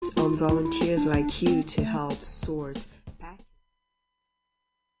on volunteers like you to help sort packages.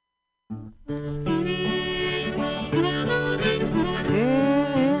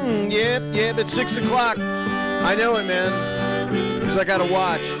 Yep, it's 6 o'clock. I know it, man, because I got to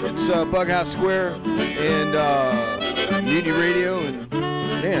watch. It's BughouseSquare and MutinyRadio, and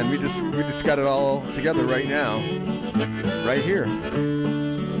man, we just got it all together right now, right here.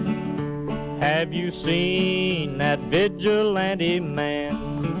 Have you seen that vigilante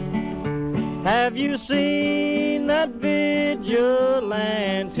man? Have you seen that vigilante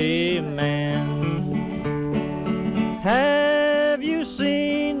man? Have you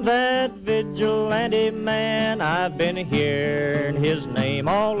seen that vigilante man? I've been hearing his name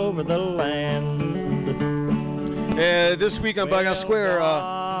all over the land. This week on BughouseSquare,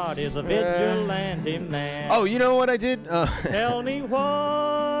 what is a vigilante man? Oh, you know what I did? Tell me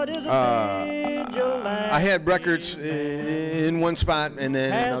what is a vigilante? I had records in one spot and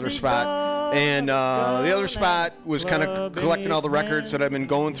then another spot. And the other spot was kind of collecting all the records that I've been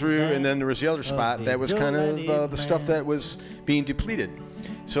going through, and then there was the other spot that was kind of the stuff that was being depleted.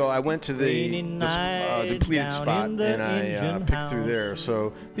 So I went to the depleted spot and I picked through there.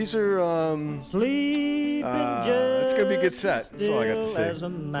 So these are it's gonna be a good set. That's all I got to say.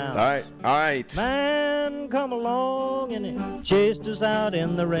 All right. Man come along and he chased us out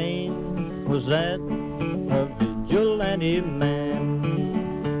in the rain. Was that a vigilante man?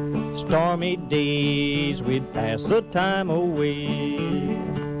 Stormy days we'd pass the time away,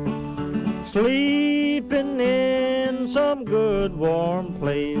 sleeping in some good warm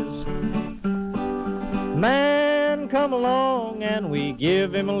place. Man come along and we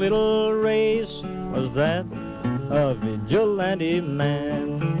give him a little race. Was that a vigilante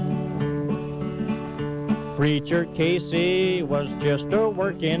man? Preacher Casey was just a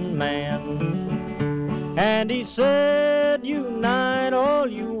working man, and he said, unite all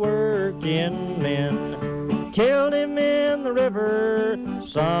you working men. Killed him in the river,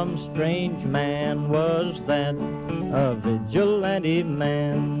 some strange man. Was that a vigilante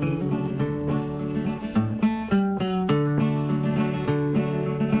man?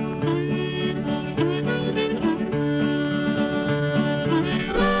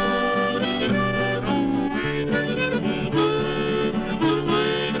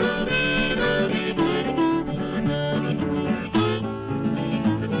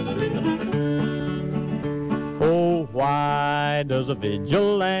 Why does a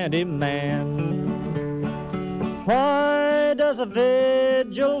vigilante man, why does a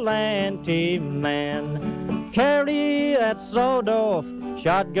vigilante man carry that sawed-off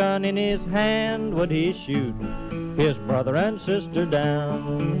shotgun in his hand? Would he shoot his brother and sister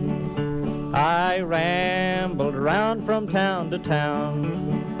down? I rambled around from town to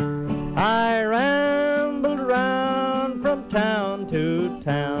town, I rambled around from town to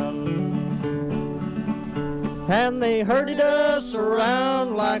town, and they herded us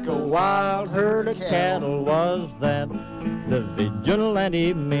around like a wild herd of cattle. Was that the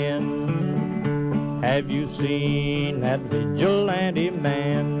vigilante men? Have you seen that vigilante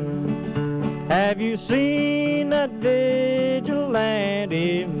man? Have you seen that vigilante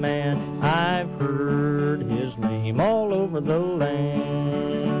man? I've heard his name all over the land.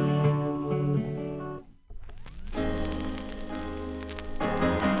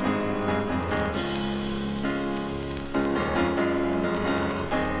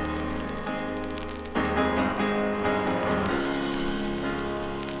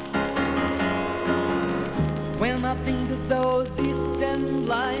 When I think of those East End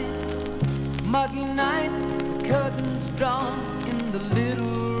lights, muggy nights, the curtains drawn in the little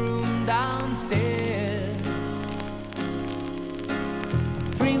room downstairs,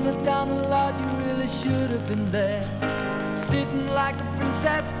 Prima Donna, Lord, you really should have been there, sitting like a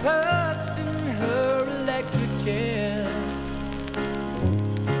princess perched in her electric chair.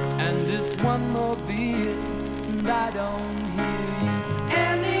 And this one more beat, and I don't hear you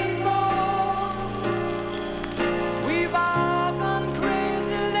anymore. We've all gone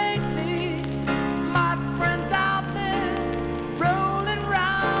crazy lately, my friends out there rolling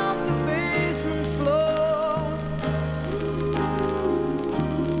round the basement floor.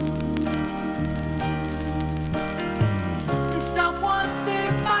 And someone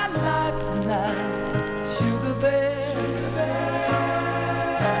saved my life tonight, Sugar Bear.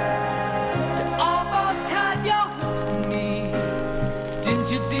 You almost had your hooks in me.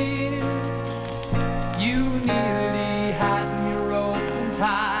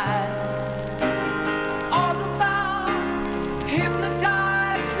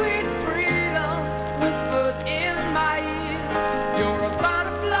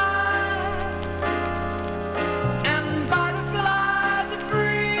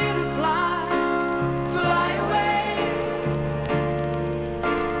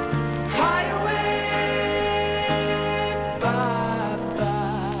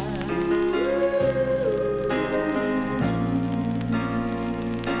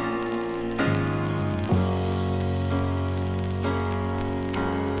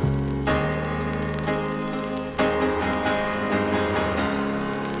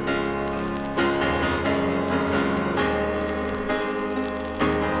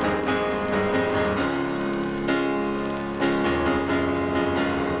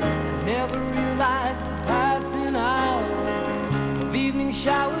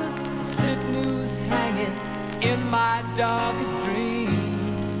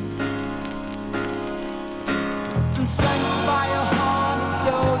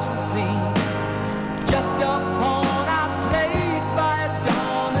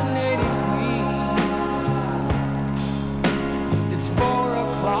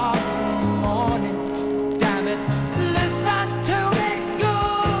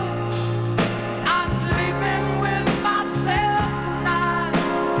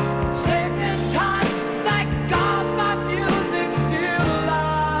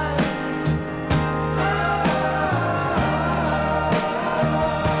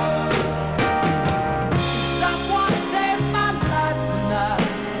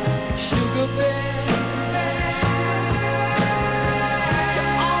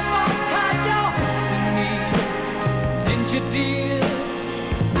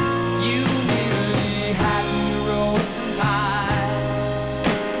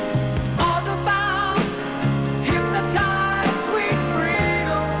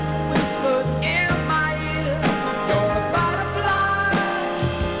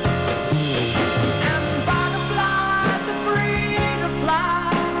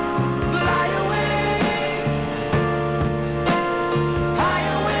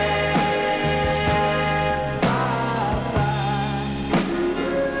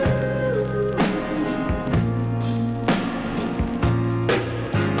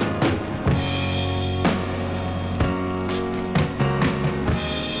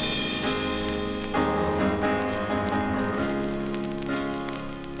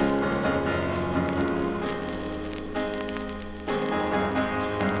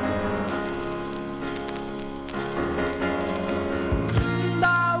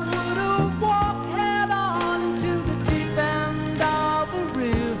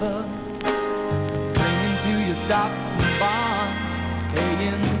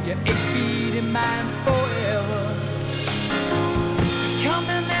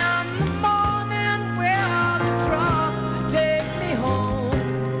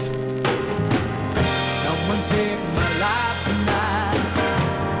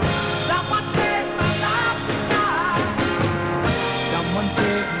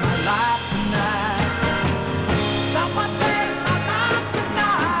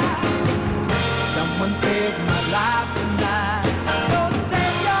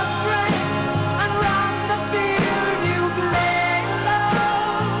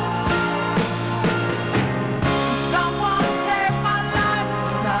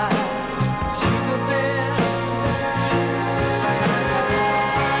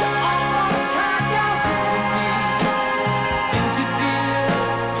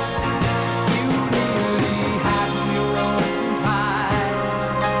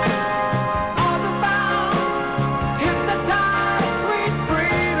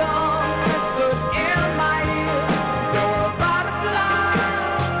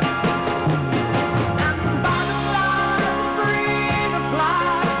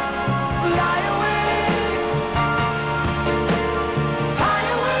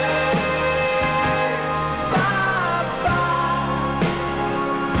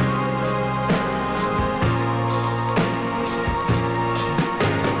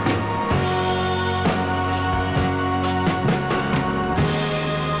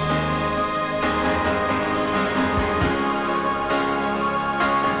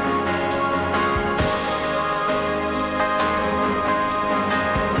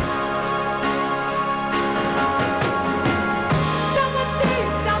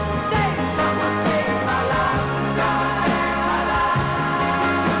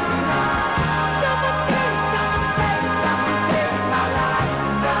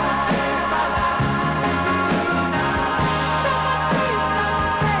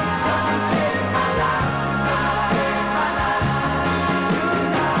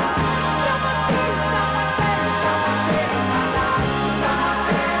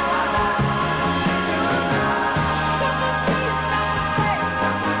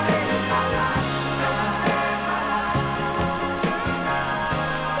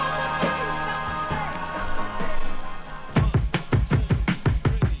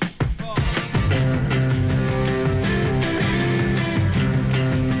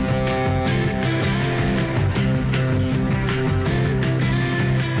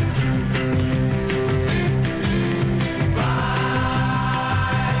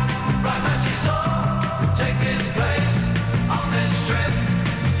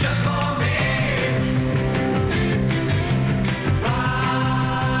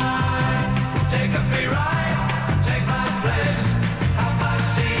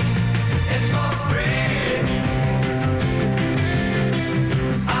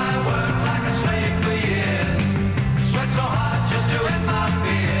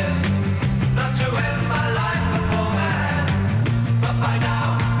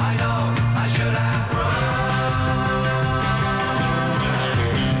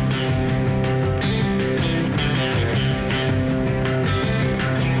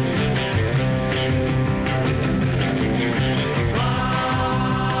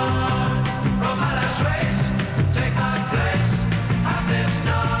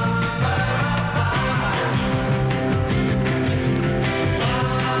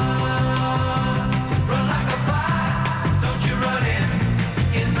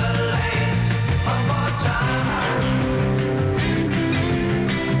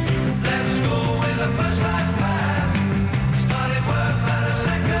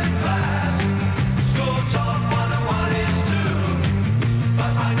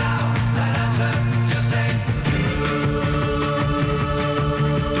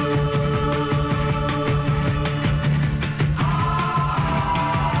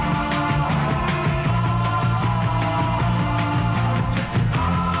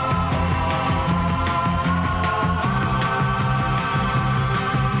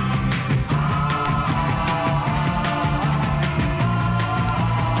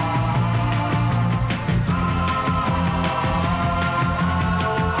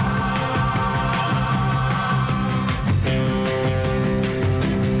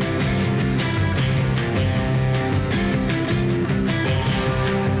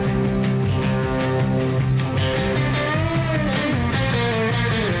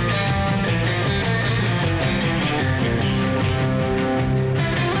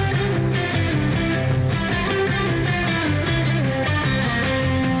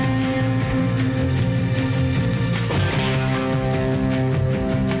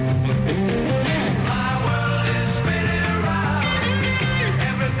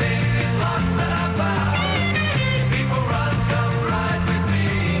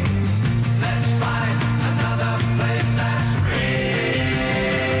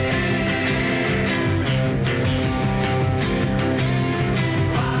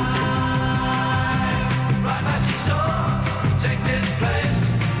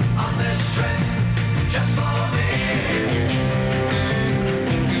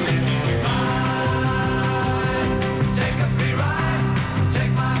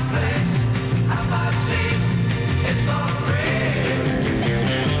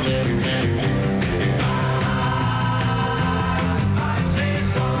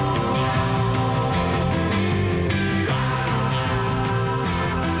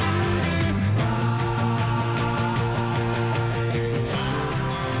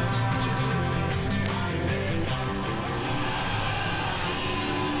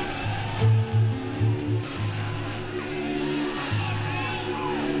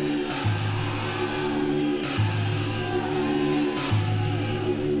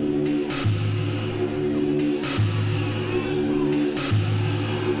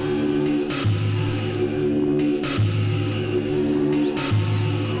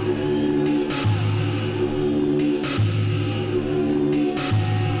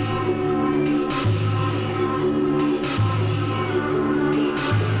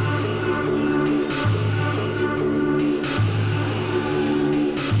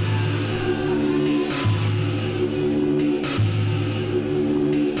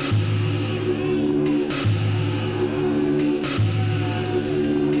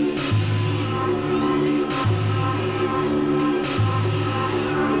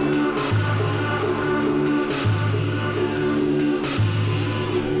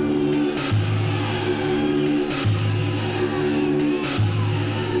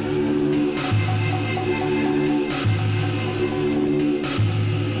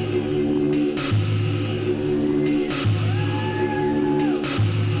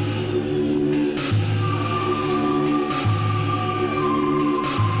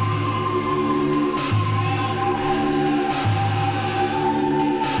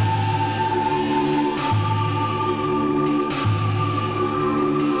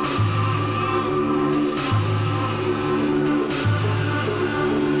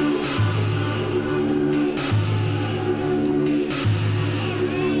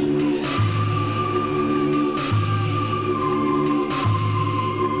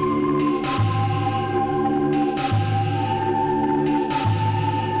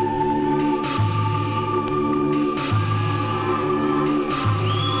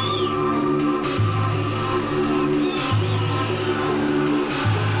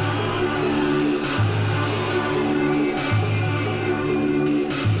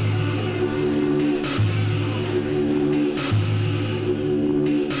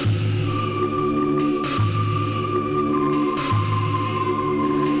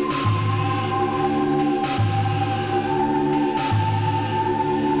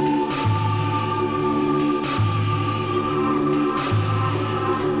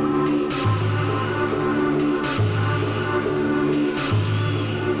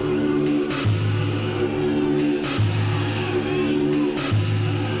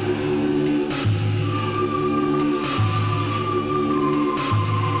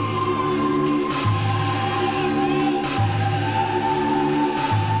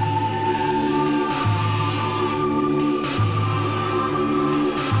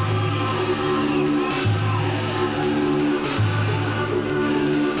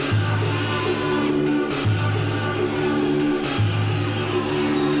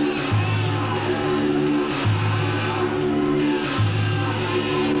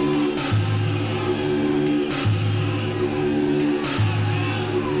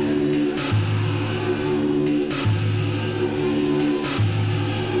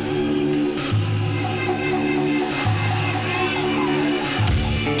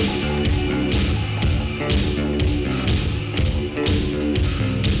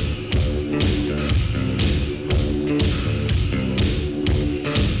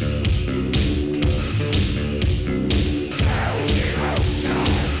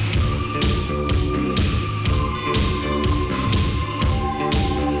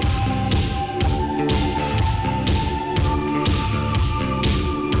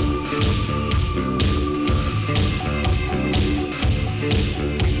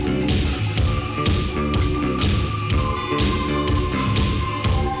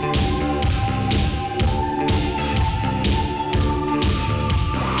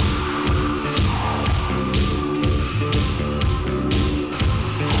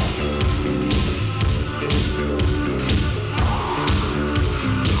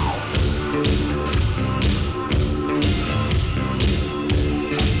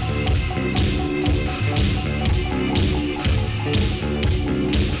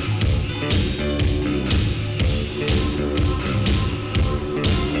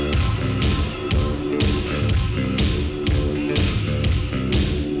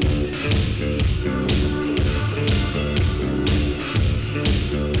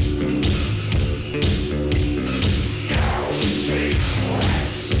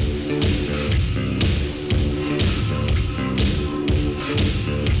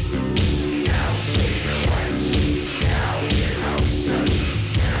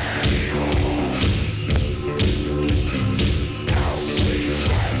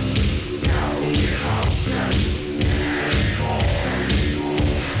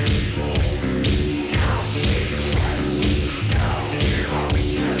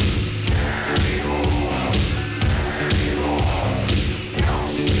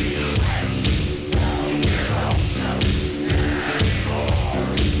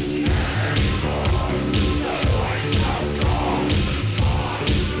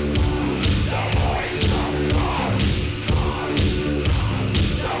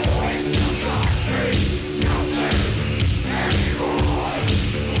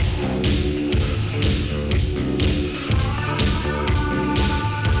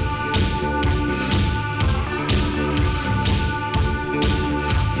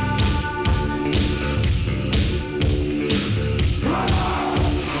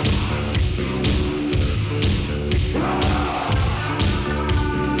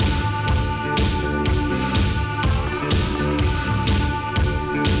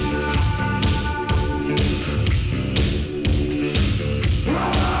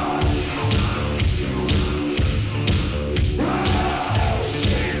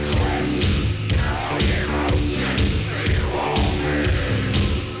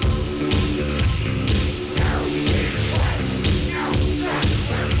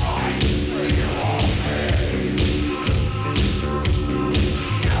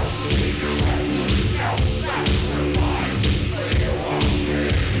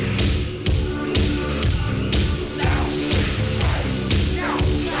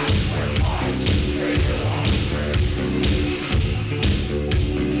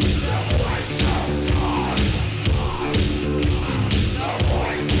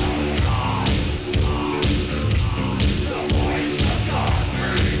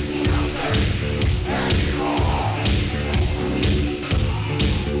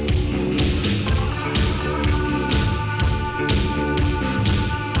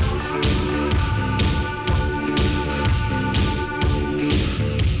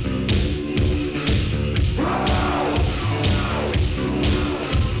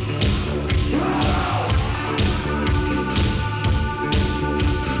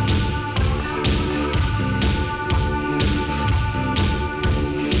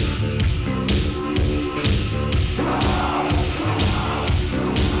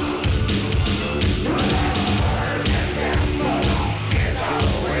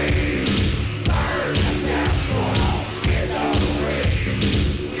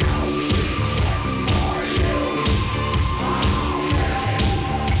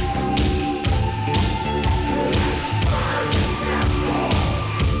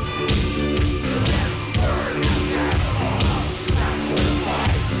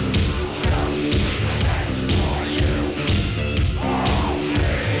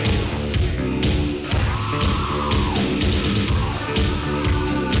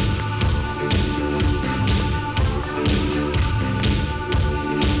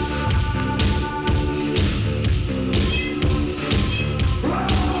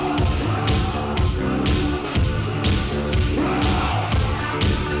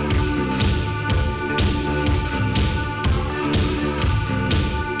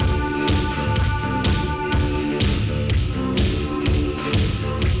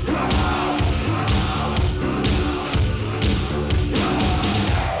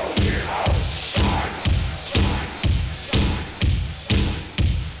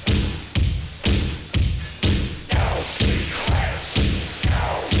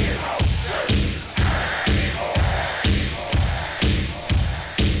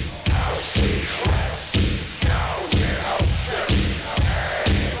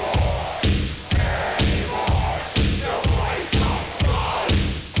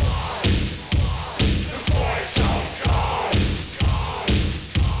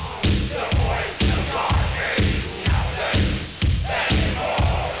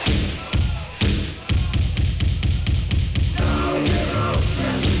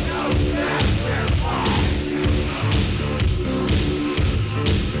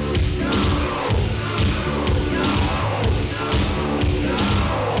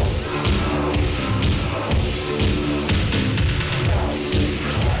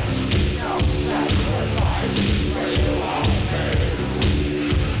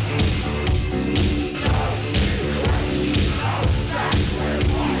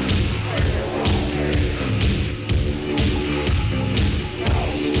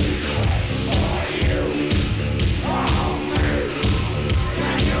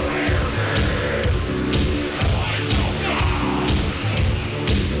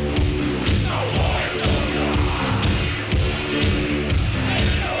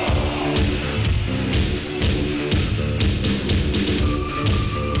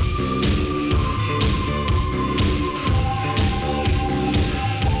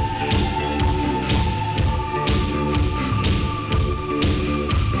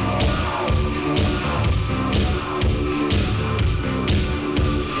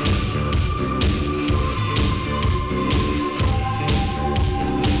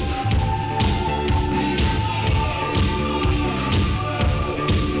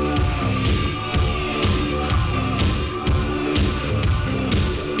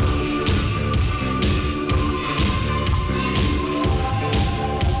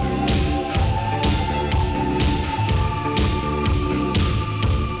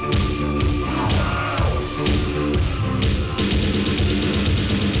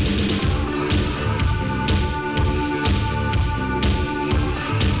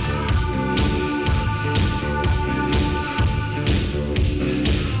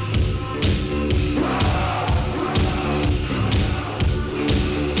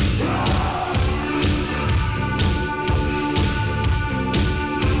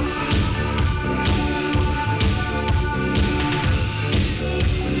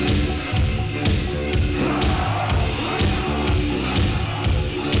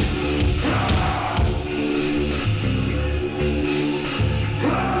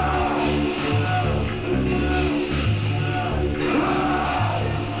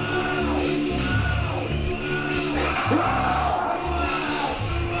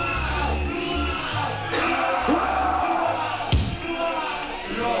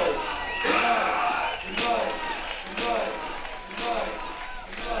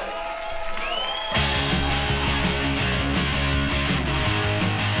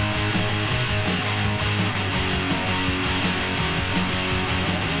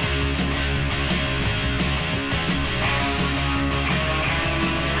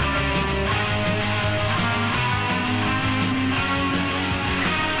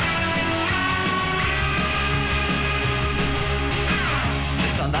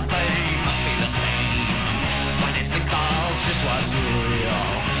 and that they must be the same. When they think that's just what's real,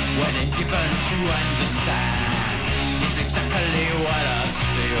 when it's given to understand, it's exactly what I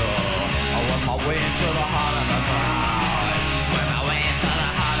steal. I work my way into the heart of the crowd, work my way into the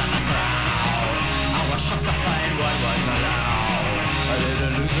heart of the crowd. I was shocked to find what was allowed. I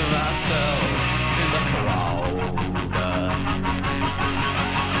didn't lose myself in the crowd.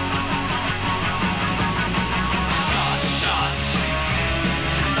 Shots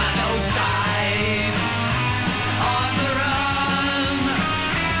by those sides, on the run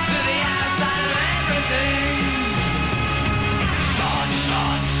to the outside of everything. Shots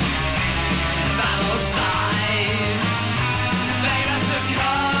by both sides, they must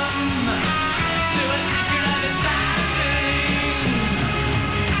succumb to a secret understanding.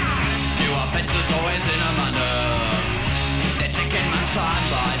 New offenses always in my nerves, they're taking my time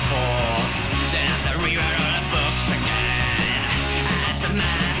by force. Then I have to rewrite all the books again, as a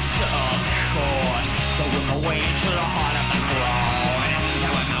matter of course. But with my way into the heart of the crowd,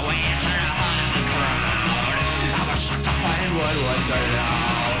 and with my way into the heart of the crowd, I was shocked to find what was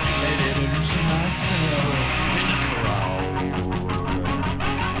allowed. They didn't lose myself in the crowd.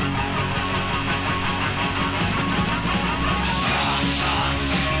 Shots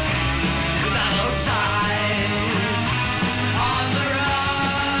by both sides, on the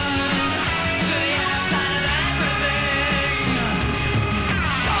run to the outside of everything.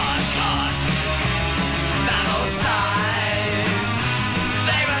 Shots by both sides,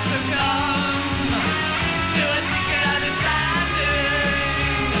 they must succumb to a secret understanding.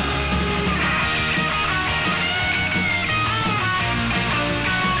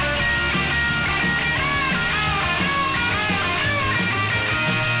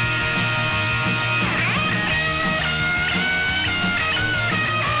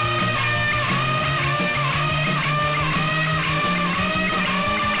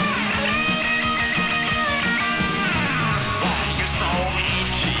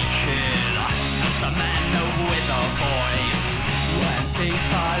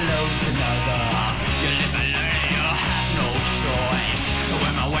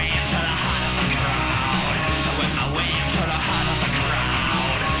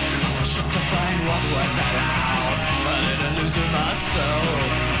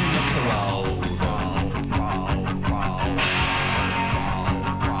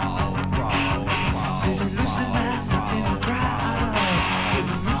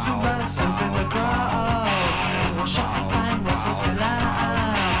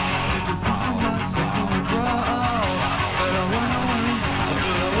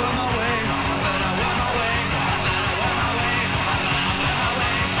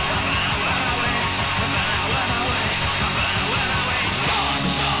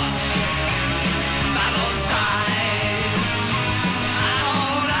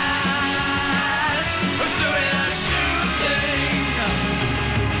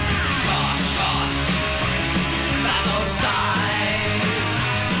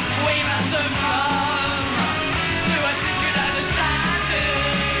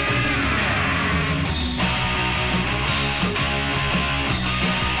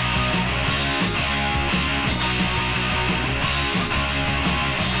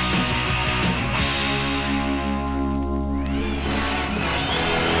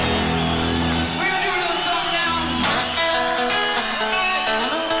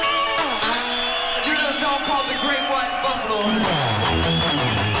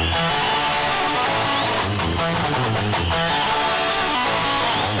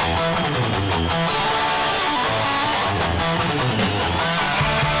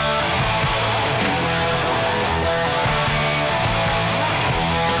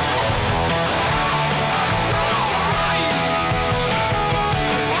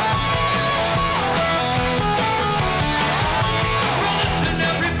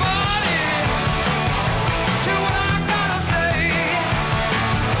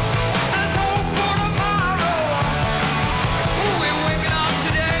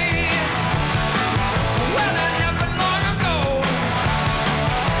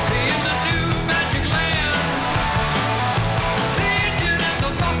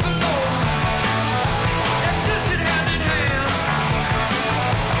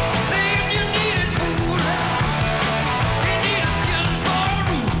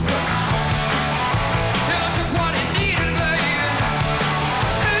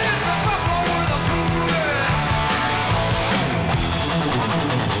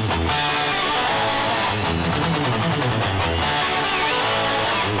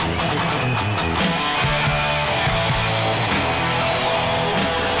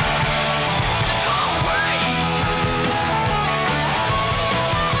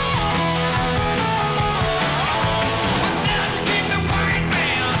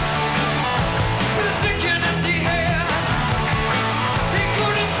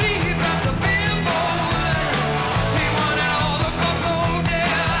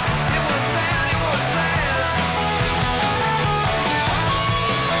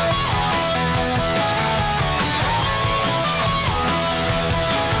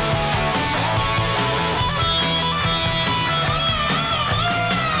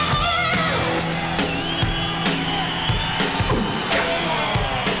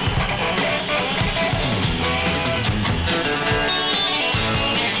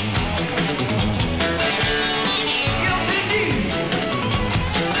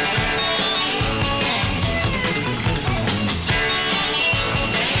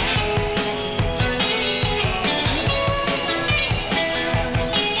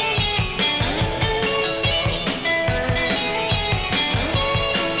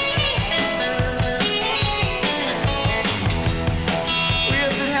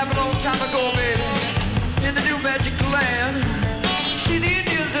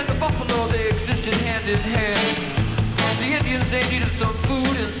 in hand. The Indians, they needed some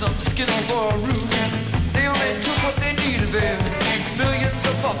food and some skins for a roof. They only took what they needed then. Millions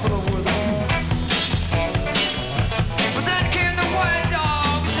of buffalo were the proof. But then came the white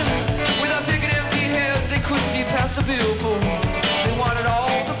dogs. With their thick and empty heads, they couldn't see past the billboard. They wanted all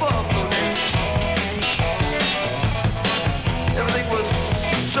the buffalo. Everything was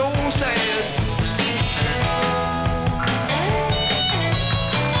so sad.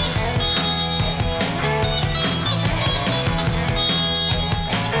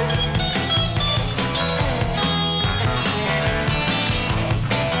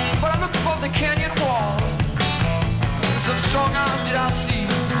 Strong eyes did I see.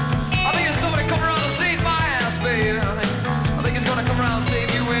 I think it's somebody coming around to save my ass, baby. I think it's gonna come around and save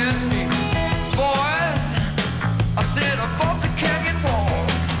you and me. Boys, I said above the canyon wall,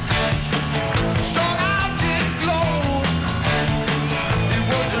 strong eyes did glow. It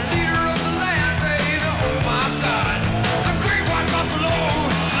was the leader of the land, baby. Oh my God, the great white buffalo.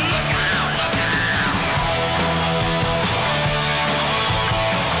 Look out, look out.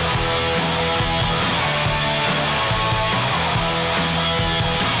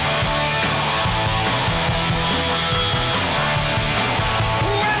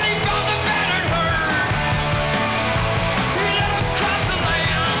 When he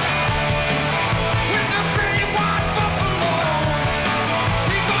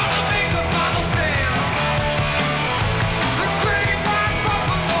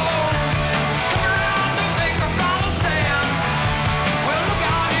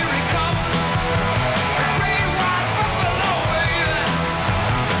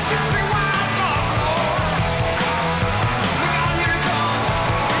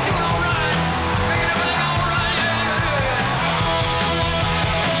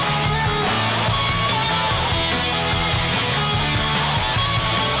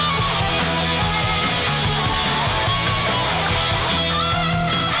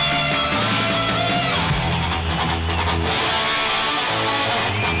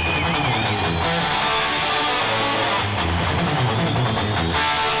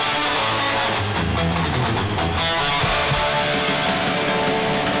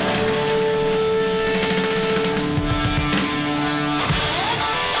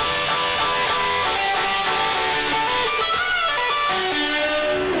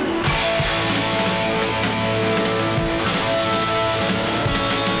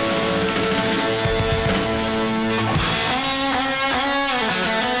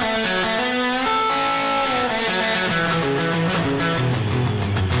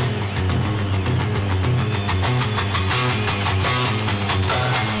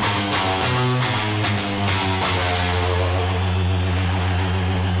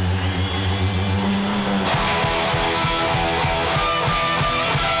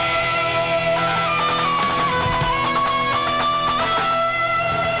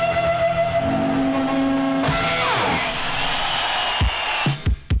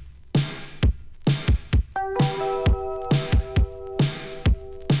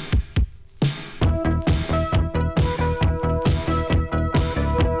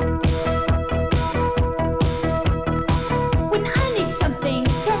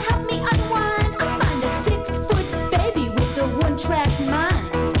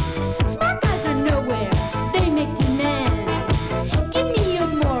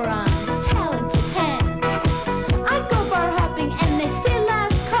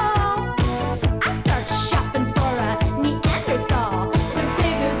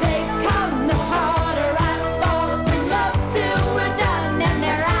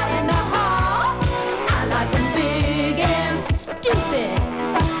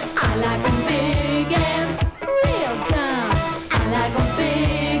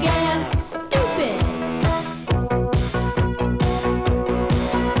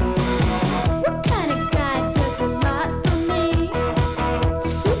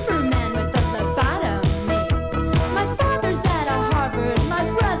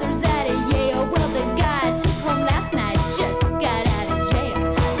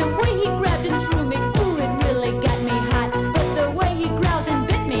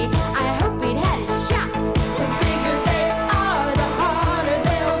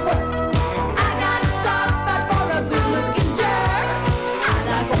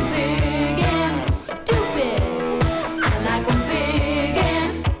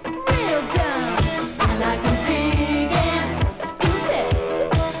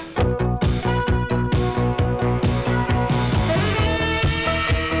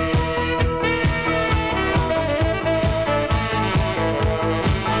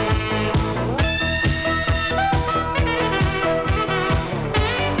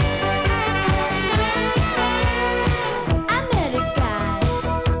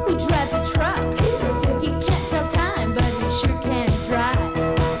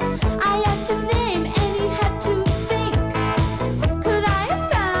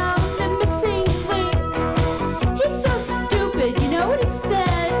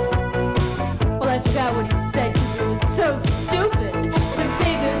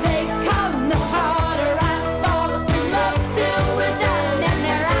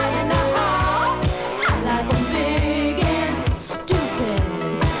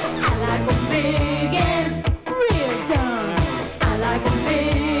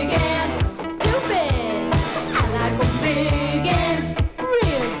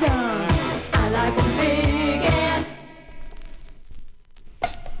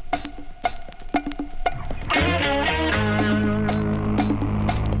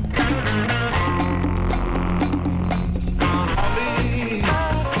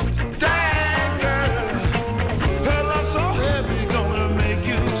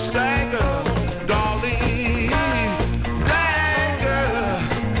stagger, Dolly, dagger.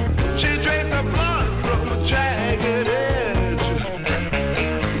 She drinks her blood from a jagged edge.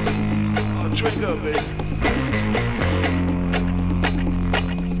 Oh, drink up, baby.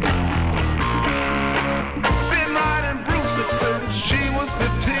 Been riding broomsticks since she was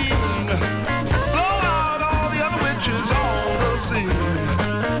 15. Blow out all the other witches on the scene.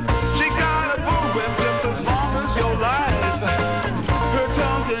 She got a bullwhip just as long as your life. Her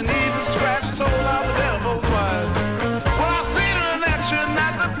tongue can even scratch the soul out the devil's wife. Well, I've seen her in action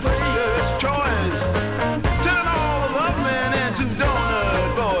at the Player's Choice, turn all the love men into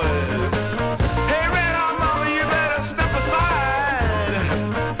donut boys. Hey, Red Hot Mama, you better step aside.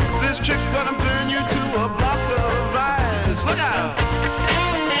 This chick's gonna turn you to a block of ice. Look out!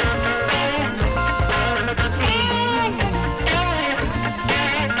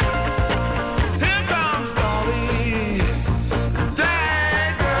 Here comes Dolly,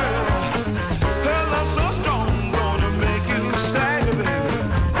 dagger. Her love so strong, gonna make you stagger, baby.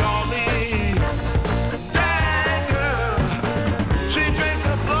 Dolly, dagger. She drinks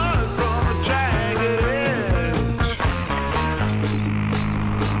her blood from a jagged edge.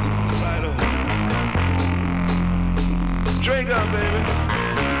 Right on. Drink up, baby.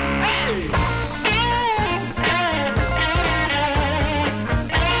 Hey!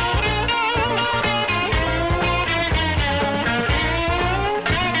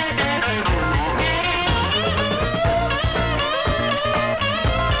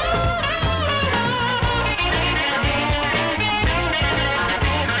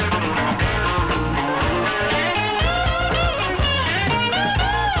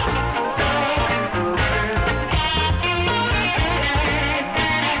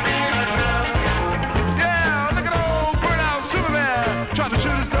 Yeah, look at old burnout Superman trying to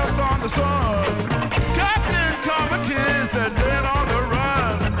shoot his dust on the sun. Captain Comic is they're dead on the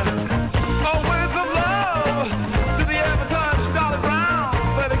run. Oh, winds of love to the ever-touched Dolly Brown.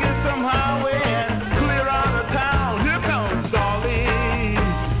 Better get some highway and clear out of town. Here comes Dolly,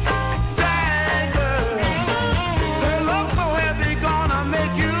 dagger. Her love so heavy, gonna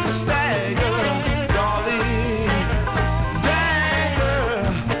make you stagger. Dolly, dagger.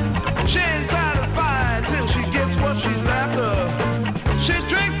 She ain't satisfied till she gets what she's after. She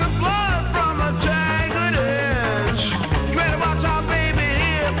drinks the blood from a jagged edge. You better watch out, baby,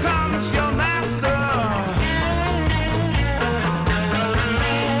 here comes your master.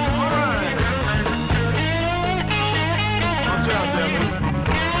 All right. Watch out, devil.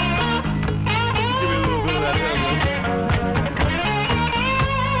 Give me a little bit of that devil.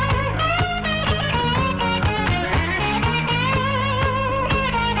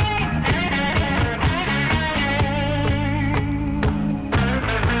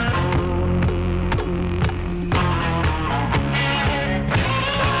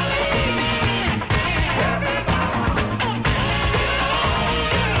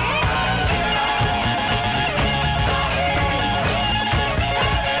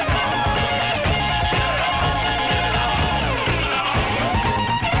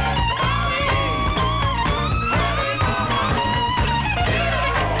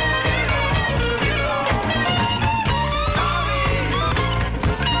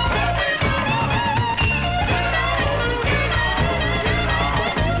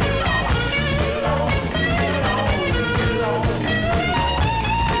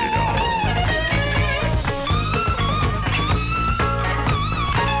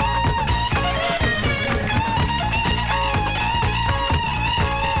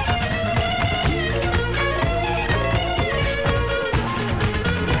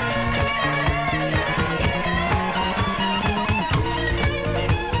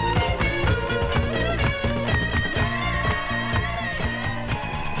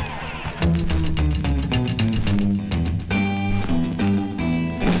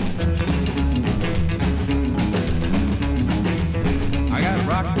 I got a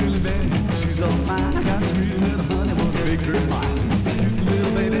rock little baby, she's all mine. I got a sweet little honey, wanna make her mine. Cute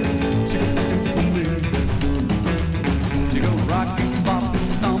little baby, she got things for me. She gonna rock and bop and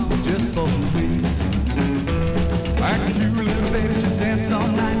stomp just for me. I got a cute little baby, she's dance all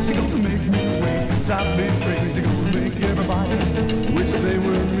night. She gonna make me wait, drive me crazy, gonna make everybody wish they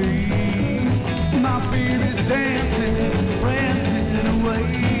were me. My baby's dancing, prancing away.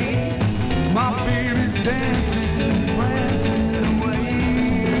 My baby's dancing, prancing away.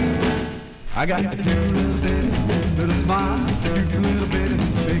 I got a cute little baby, little smile, cute little baby,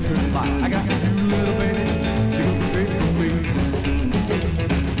 make her smile. I got a cute little baby, she gonna be crazy for me.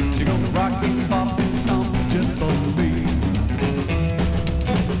 She gonna rock and pop and stomp just for me.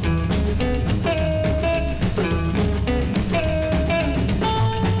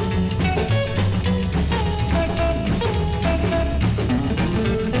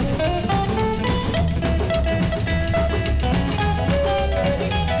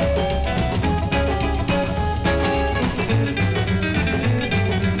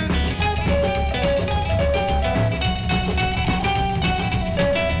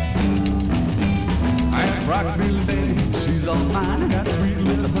 mine. I got a sweet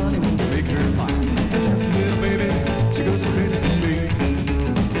little honey, won't make her mine. Little baby, she goes crazy for me.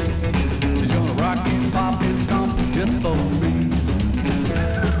 She's gonna rock and pop and stomp just for me.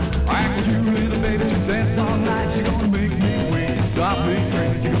 I can you, little baby, she'll dance all night. She's gonna make me wait, drive me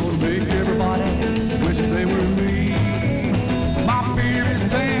crazy. Gonna make everybody wish they were me. My baby's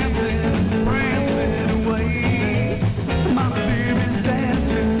dancing, prancing away. My baby's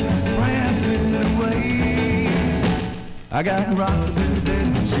dancing, prancing away. I got to rock the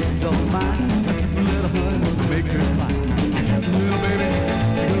baby, she don't mind. A little honey will make her mine. Little baby,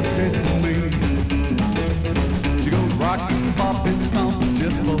 she goes crazy for me. She goes rock and pop and stomp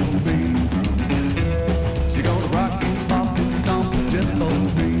just for me. She gonna rock and pop and stomp just for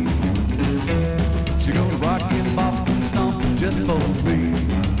me. She gonna rock and pop and stomp just for me.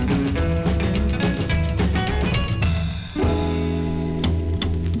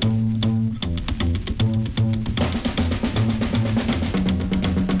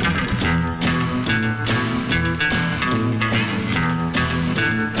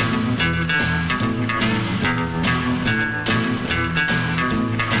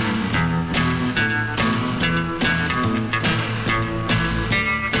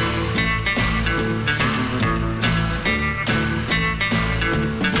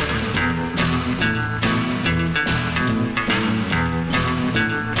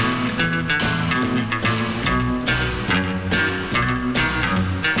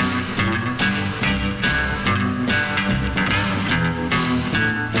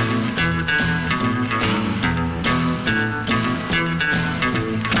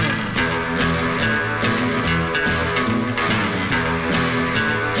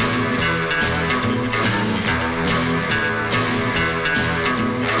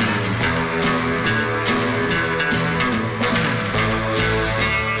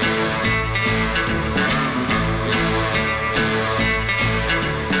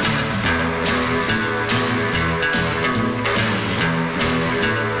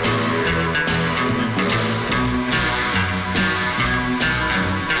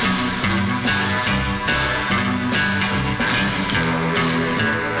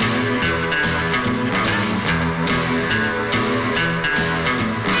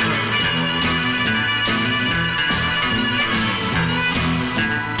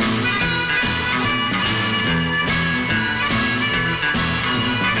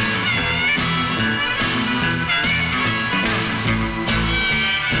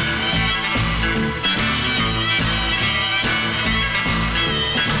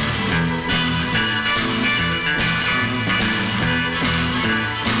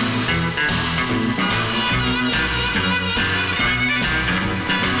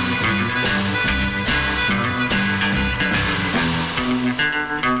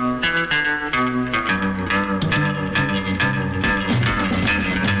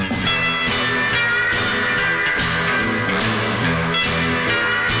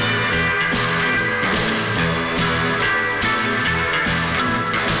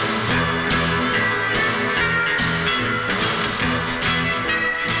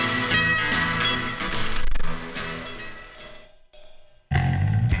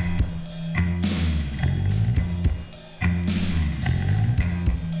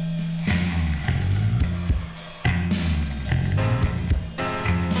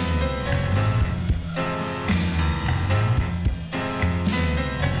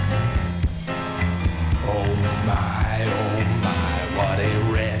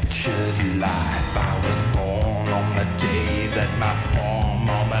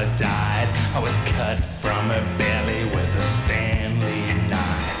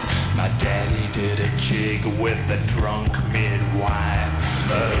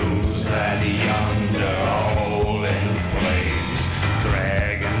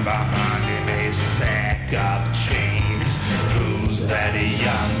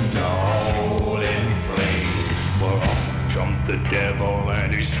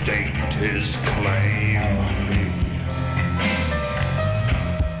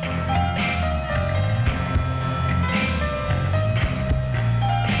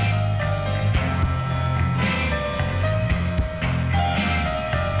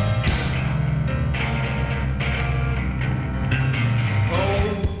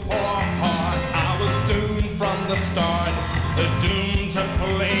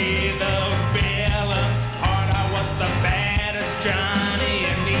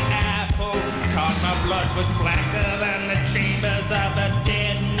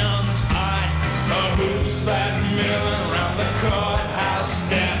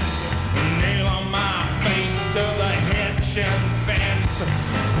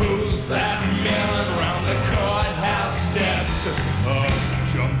 Who's that milling round the courthouse steps?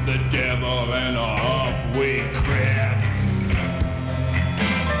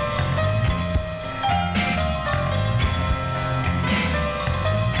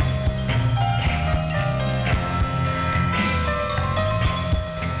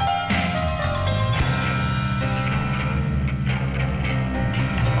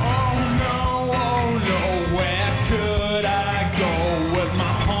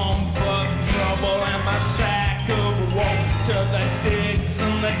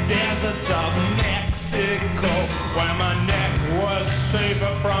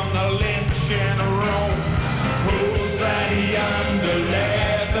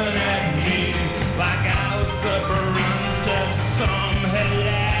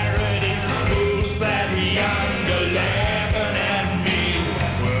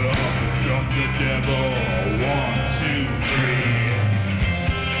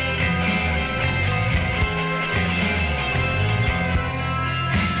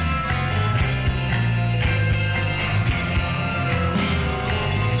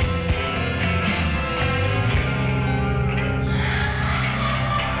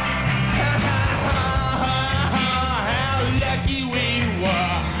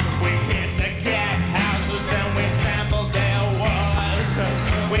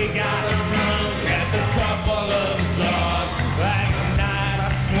 We got as drunk as a couple of czars. That night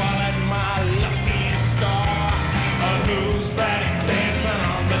I swallowed my lucky star. Who's that dancing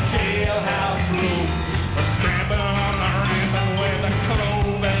on the jailhouse roof? Stamping on the ribbon with a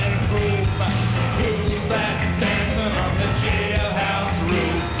cloven hoof. Who's that dancing on the jailhouse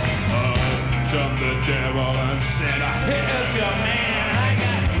roof? Jumped the devil and said, here's your man, I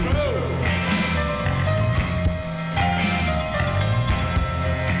got groove.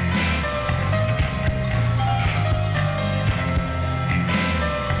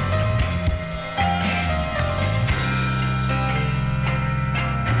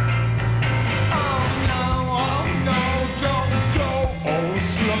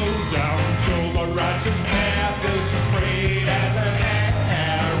 Righteous path is straight as an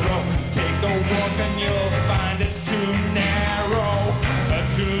arrow. Take a walk and you'll find it's too narrow.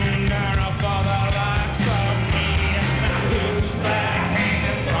 Too narrow for the likes of me. Now who's that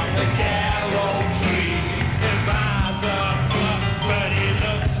hanging from the gallows tree? His eyes are buck, but he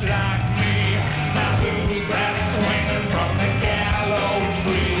looks like me. Now who's that swinging from the gallows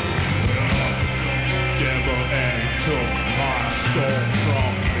tree? Devil, and he took my soul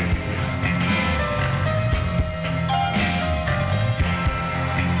from me.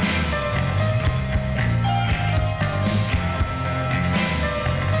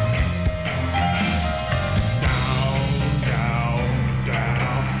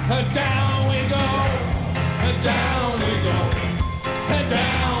 Down we go, down we go, down we go,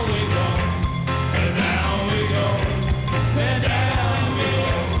 down we go, down we go, down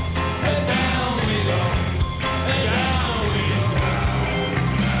we go, down we go,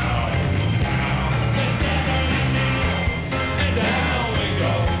 down we go, down we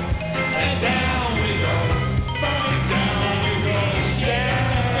go, down we go,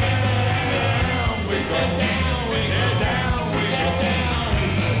 down we go,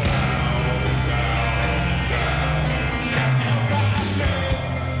 down we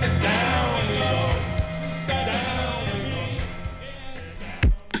go.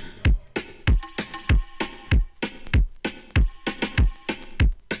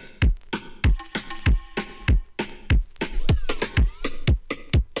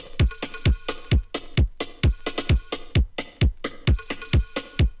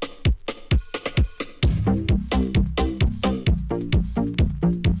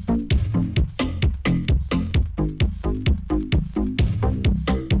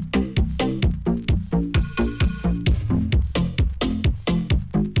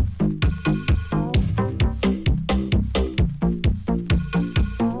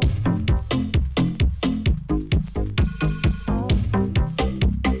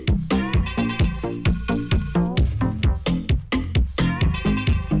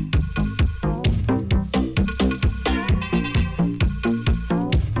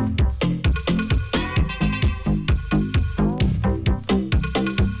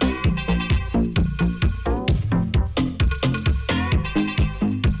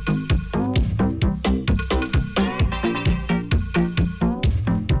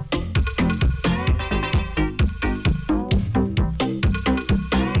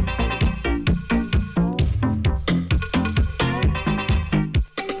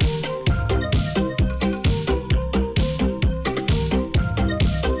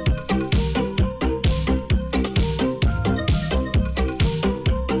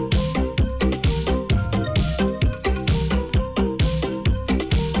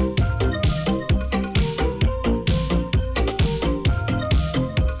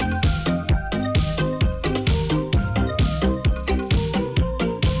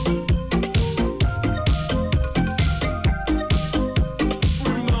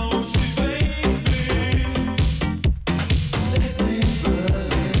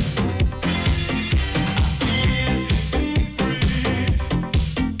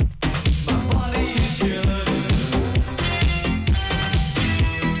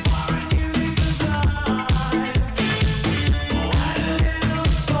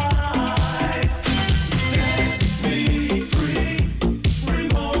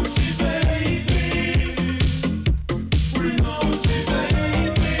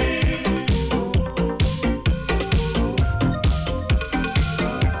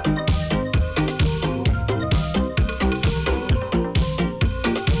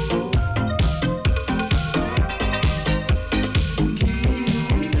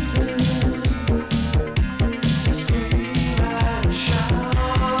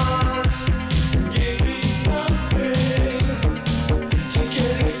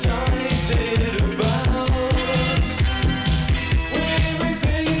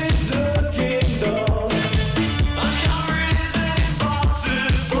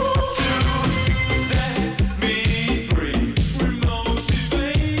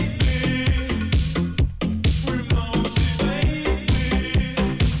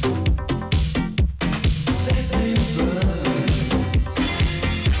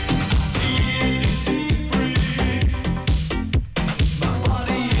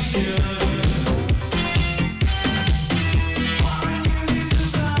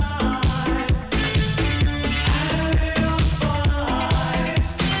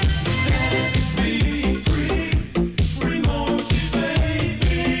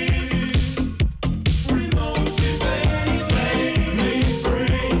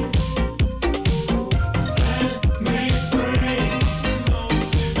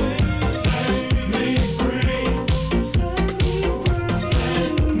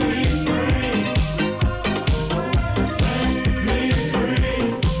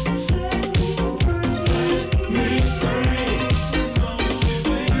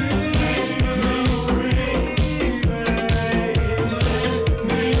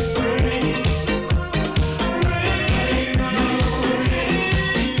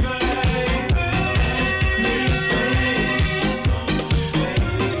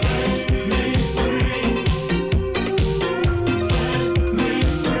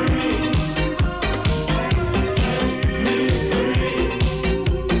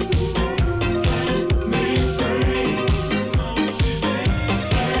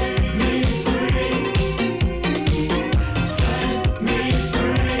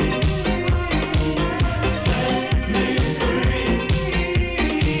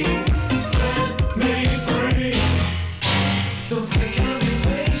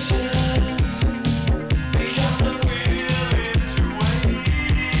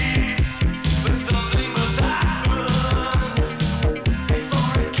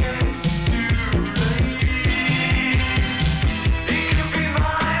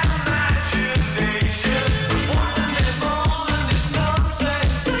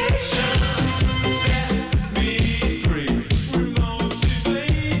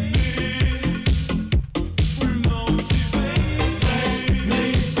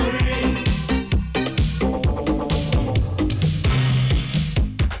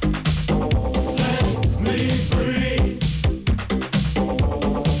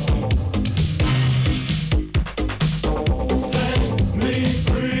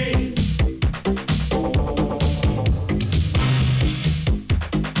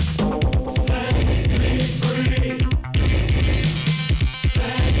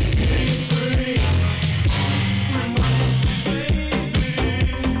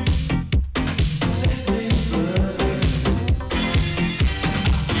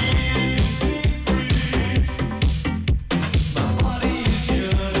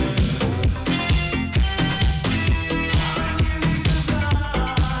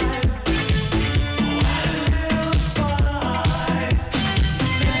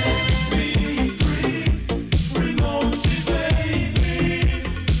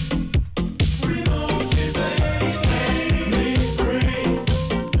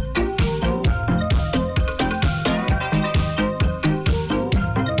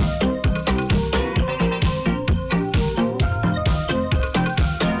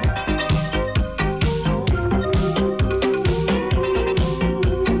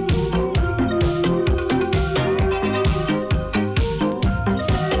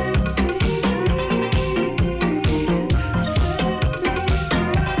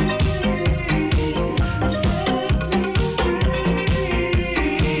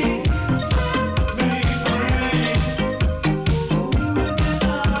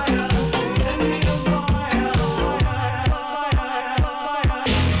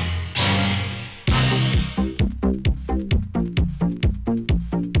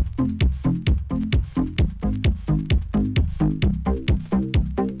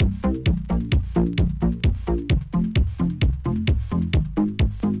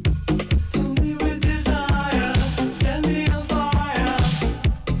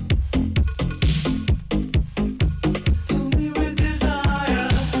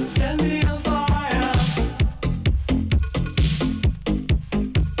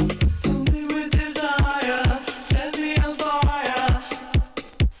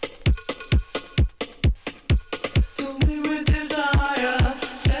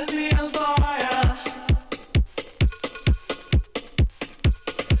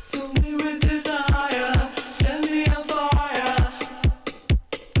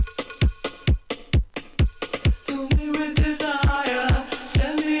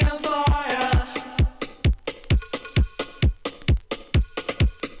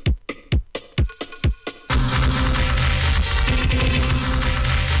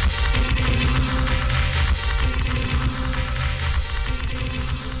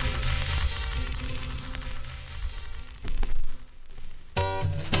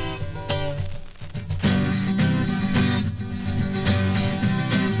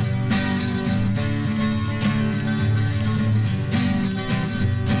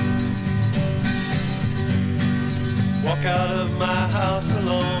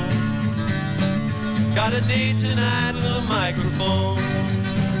 Had a date tonight with a microphone,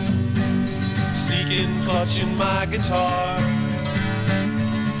 seeking, clutching my guitar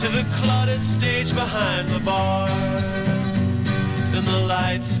to the cluttered stage behind the bar. Then the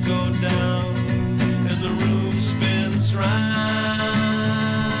lights go down and the room spins round.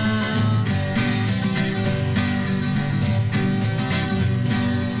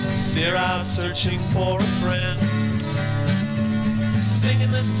 Stare out searching for a friend,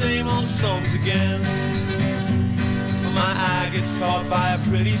 singing the same old songs again. But my eye gets caught by a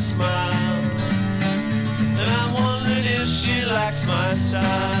pretty smile, and I wondered if she likes my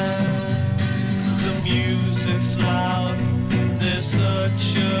style. The music's loud, there's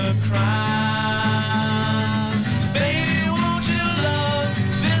such a crowd. Baby, won't you love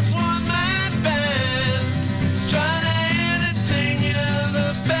this one-man band? He's trying to entertain you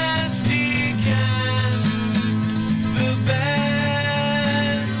the best he can, the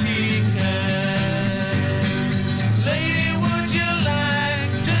best he can. Lady, would you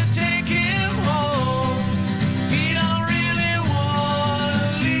like to take him home? He don't really want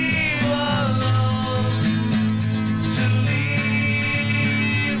to leave alone, to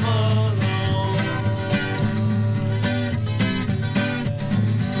leave alone.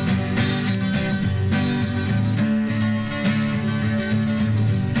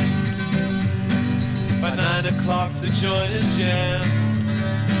 By 9 o'clock the joint is jammed,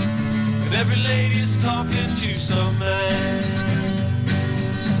 and every lady's talking to some man.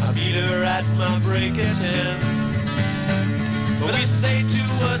 I meet her at my break at 10, but we say 2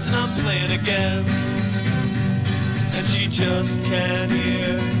 words and I'm playing again, and she just can't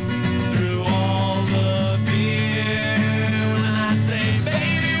hear through all the beer. When I say,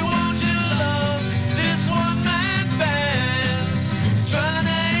 baby, won't you love this one-man band? He's trying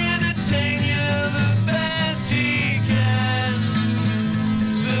to entertain you the best he can,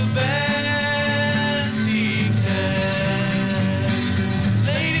 the best he can.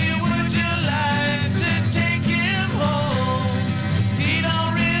 Lady, would you like to take him home? He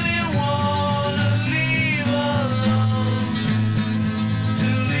don't really want to leave alone, to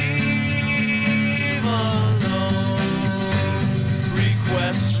leave alone.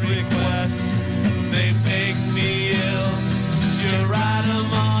 Requests, requests, they make me ill. You write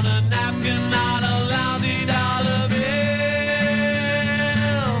 'em on a napkin, not a lousy dollar bill.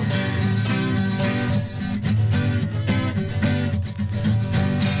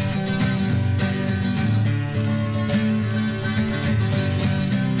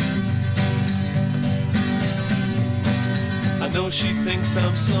 I know she thinks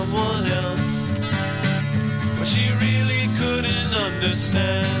I'm someone else, but she really couldn't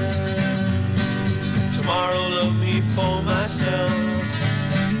understand. Tomorrow love me for myself,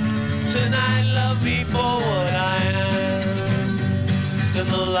 tonight love me for what I am. Then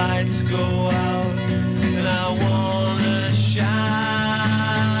the lights go out and I wanna shout.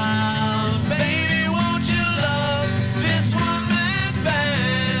 Baby, won't you love this one-man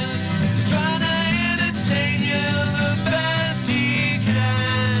band? He's trying to entertain you the best he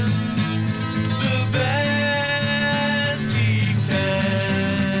can, the best he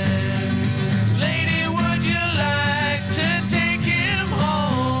can. Lady, would you like to take him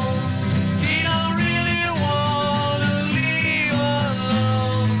home? He don't really want to leave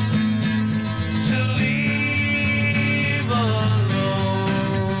alone, to leave alone.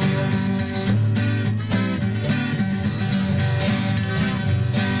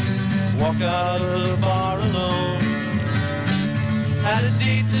 Walk out of the bar alone. Had a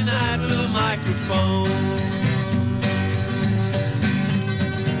date tonight with a microphone.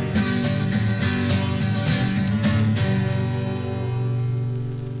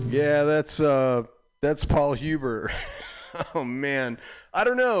 Yeah, that's Paul Huber. Oh man, I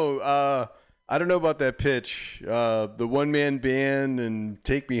don't know. I don't know about that pitch. The one-man band and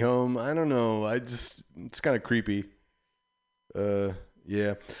Take Me Home. I don't know. It's kind of creepy.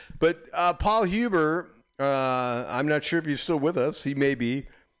 Yeah, but Paul Huber. I'm not sure if he's still with us. He may be.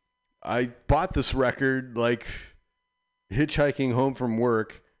 I bought this record like hitchhiking home from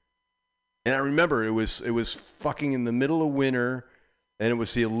work, and I remember it was fucking in the middle of winter. And it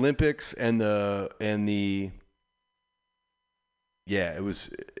was the Olympics and the yeah, it was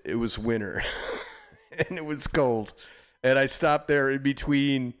winter and it was cold. And I stopped there in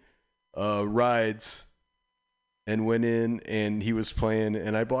between rides and went in, and he was playing,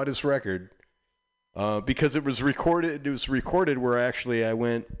 and I bought his record because it was recorded. It was recorded where I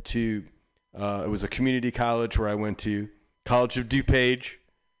went to. It was a community college where I went to, College of DuPage.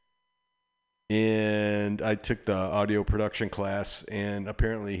 And I took the audio production class, and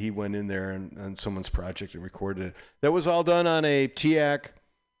apparently he went in there on someone's project and recorded it. That was all done on a TAC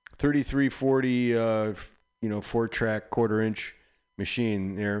 3340, 4-track quarter-inch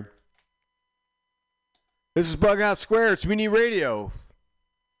machine there. This is BughouseSquare. It's MutinyRadio.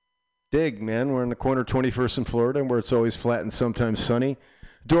 Dig, man. We're in the corner of 21st and Florida, where it's always flat and sometimes sunny.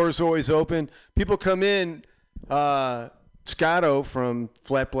 Doors always open. People come in. Scotto from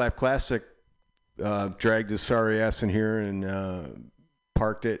Flat Black Classic dragged his sorry ass in here and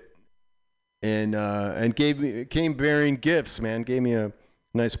parked it, and came bearing gifts. Man, gave me a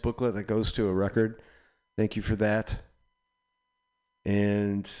nice booklet that goes to a record. Thank you for that.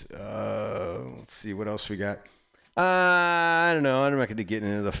 And let's see what else we got. I don't know. I'm not going to get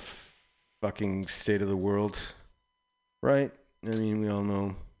into the fucking state of the world, right? I mean, we all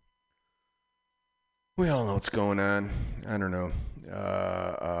know what's going on. I don't know.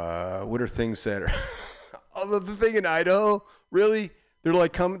 What are things that are? Oh, the thing in Idaho, really? They're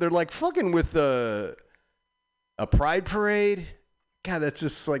like fucking with a pride parade. God, that's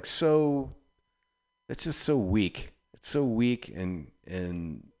just like so. That's just so weak. It's so weak and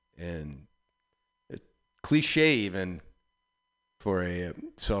cliche even for a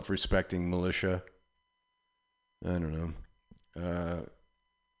self-respecting militia. I don't know.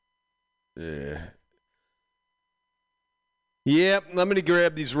 Yep, I'm gonna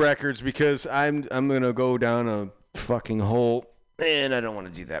grab these records because I'm gonna go down a fucking hole, and I don't want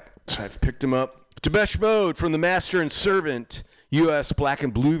to do that. So I've picked them up. Depeche Mode from the Master and Servant U.S. Black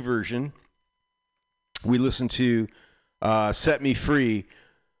and Blue version. We listened to Set Me Free,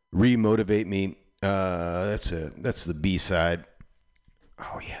 Remotivate Me. That's the B-side.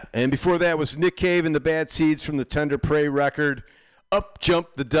 Oh, yeah. And before that was Nick Cave and the Bad Seeds from the Tender Prey record. Up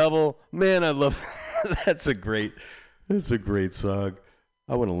Jumped the Devil. Man, I love that's a great song.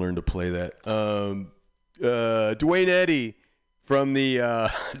 I want to learn to play that. Dwayne Eddy from the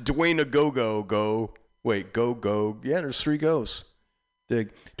Dwayne Go. Wait, Go. Yeah, there's 3 goes.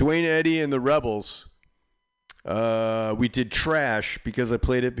 Dig. Dwayne Eddy and the Rebels. We did Trash because I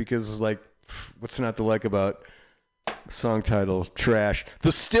played it because it's like, what's not to like about song title Trash?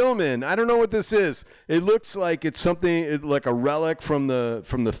 The Stillman. I don't know what this is. It looks like it's something like a relic from the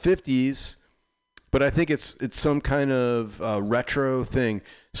 50s, but I think it's some kind of retro thing.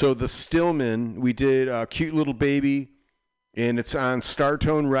 So the Stillman, we did Cute Little Baby, and it's on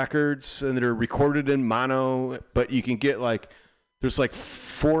Startone Records, and they're recorded in mono, but you can get there's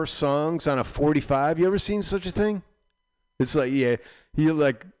 4 songs on a 45. You ever seen such a thing? It's like, yeah,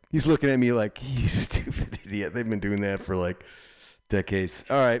 he's looking at me like, you stupid idiot. They've been doing that for decades.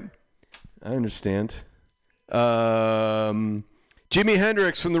 All right. I understand. Jimi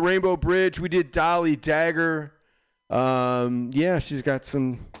Hendrix from the Rainbow Bridge. We did Dolly Dagger. Yeah, she's got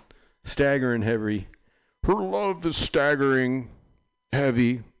some staggering heavy. Her love is staggering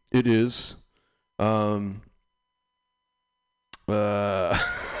heavy. It is. I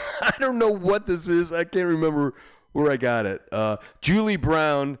don't know what this is. I can't remember where I got it. Julie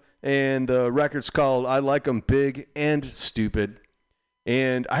Brown, and the record's called I Like 'Em Big and Stupid.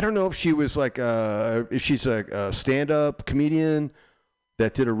 And I don't know if she was if she's a stand-up comedian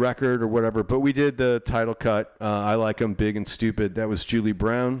that did a record or whatever, but we did the title cut, I Like 'Em Big and Stupid. That was Julie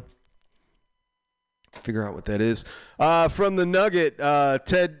Brown. Figure out what that is. From the Nugget,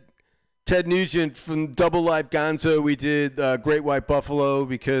 Ted Nugent from Double Live Gonzo, we did Great White Buffalo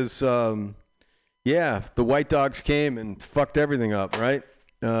because, the White Dogs came and fucked everything up, right?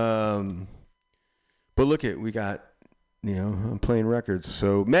 But look we got, I'm playing records.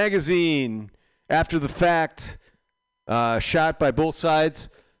 So Magazine, After the Fact, shot by both sides.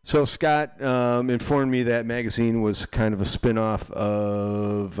 So Scott informed me that Magazine was kind of a spinoff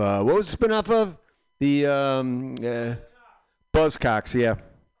of, what was the spinoff of? The Buzzcocks, yeah.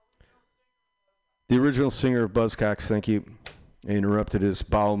 The original singer of Buzzcocks, thank you. I interrupted his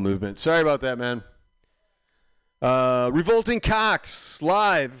bowel movement. Sorry about that, man. Revolting Cocks,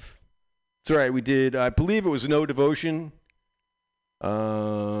 live. It's all right, we did, I believe it was No Devotion.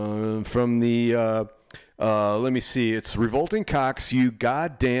 From the, let me see, it's Revolting Cocks, You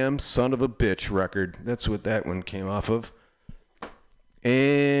Goddamn Son of a Bitch record. That's what that one came off of.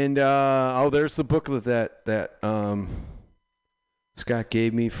 And, there's the booklet that Scott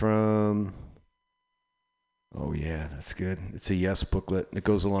gave me from... Oh, yeah, that's good. It's a Yes booklet. It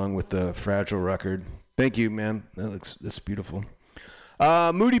goes along with the Fragile record. Thank you, man. That's beautiful.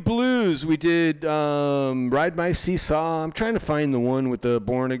 Moody Blues, we did Ride My Seesaw. I'm trying to find the one with the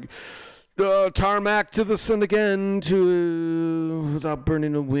tarmac to the sun again, without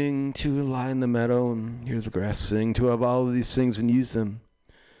burning a wing, to lie in the meadow and hear the grass sing, to have all of these things and use them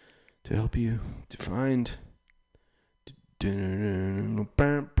to help you to find... See,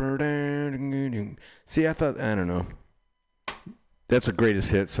 I don't know. That's a greatest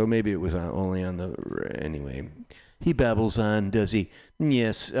hit, so maybe it was only on the... Anyway, he babbles on, does he?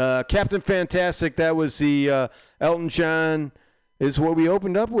 Yes. Captain Fantastic, that was the Elton John, is what we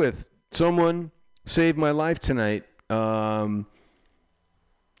opened up with. Someone saved my life tonight. Yeah,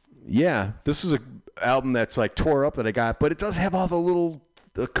 this is an album that's like tore up that I got, but it does have all the little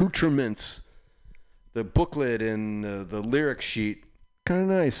accoutrements, the booklet and the lyric sheet. Kind of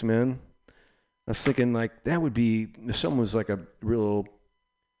nice, man. I was thinking, like, that would be, if someone was like a real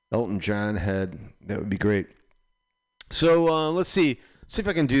Elton John head, that would be great. So let's see if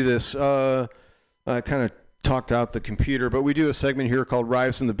I can do this. I kind of talked out the computer, but we do a segment here called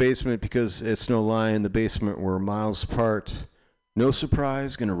Rives in the Basement because it's no lie, in the basement we're miles apart. No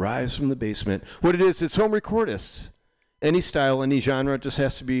surprise, gonna rise from the basement. What it is, it's home recordists. Any style, any genre, it just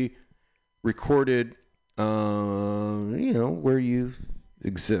has to be recorded, where you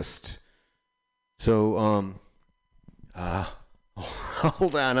exist. So,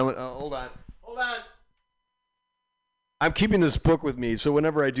 hold on. I'm keeping this book with me, so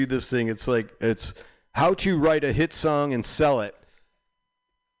whenever I do this thing, it's how to write a hit song and sell it.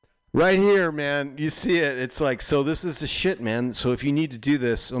 Right here, man. You see it. It's like, so this is the shit, man. So if you need to do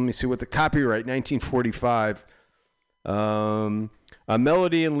this, let me see what the copyright, 1945. A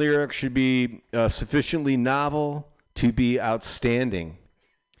melody and lyric should be sufficiently novel to be outstanding.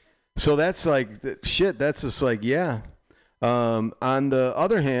 So that's like, shit, that's just like, yeah. On the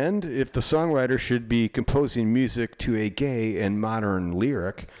other hand, if the songwriter should be composing music to a gay and modern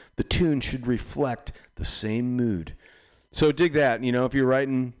lyric, the tune should reflect the same mood. So dig that, if you're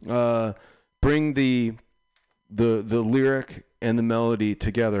writing, bring the lyric and the melody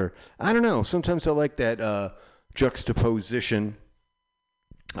together. I don't know. Sometimes I like that juxtaposition.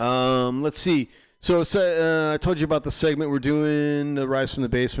 Let's see. So I told you about the segment we're doing, the Rise from the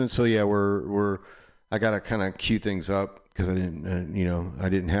Basement. So yeah, I gotta kind of cue things up because I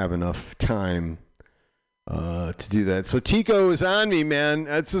didn't have enough time to do that. So Tico is on me, man.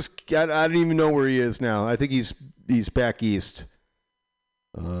 That's just I don't even know where he is now. I think he's back east,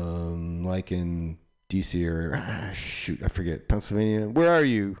 like in DC or I forget, Pennsylvania. Where are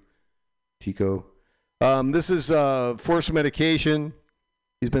you, Tico? This is Forced Medication.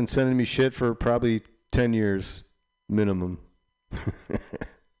 He's been sending me shit for probably 10 years minimum.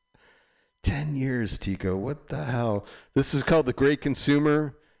 10 years, Tico. What the hell? This is called The Great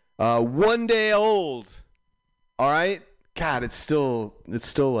Consumer. 1 day old. All right? God, it's still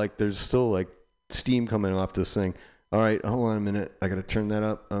like, there's still like steam coming off this thing. All right, hold on a minute. I got to turn that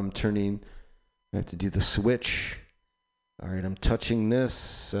up. I have to do the switch. All right, I'm touching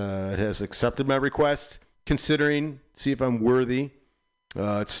this. It has accepted my request, see if I'm worthy.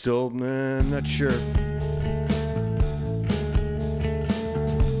 It's still, I'm not sure.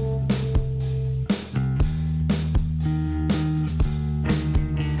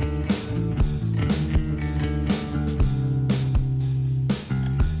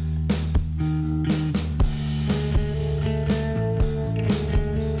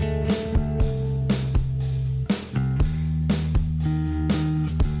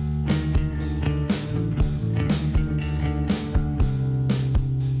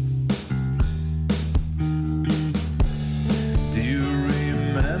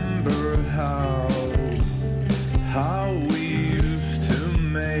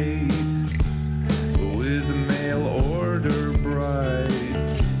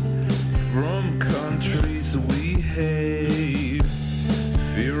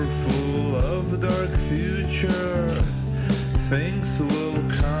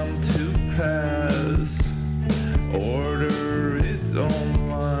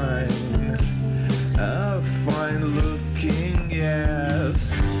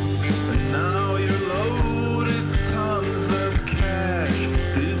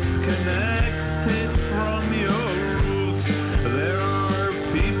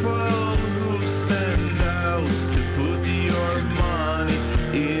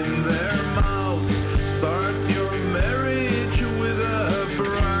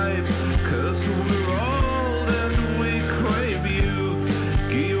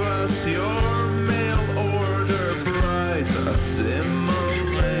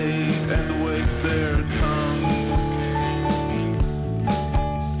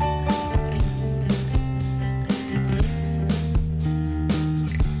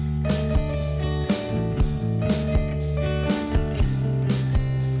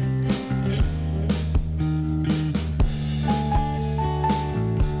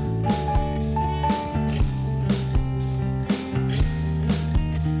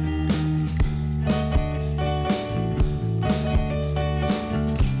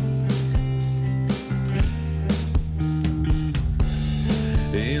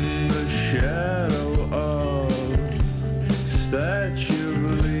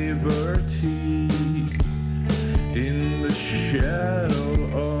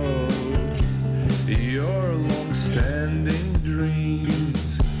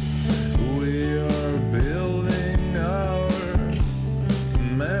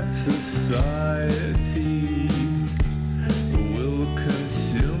 society will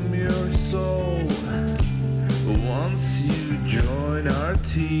consume your soul once you join our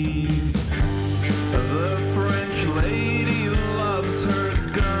team. The French lady loves her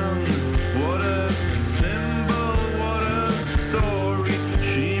guns. What a symbol, what a story.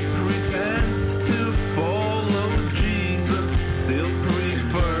 She pretends to follow Jesus, still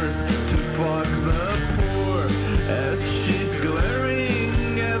prefers to fuck the poor. As she's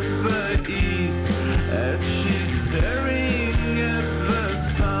glaring at the east, as she's staring at the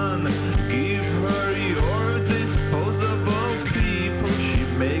sun, give her your disposable people. She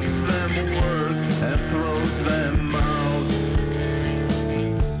makes them work and throws them out.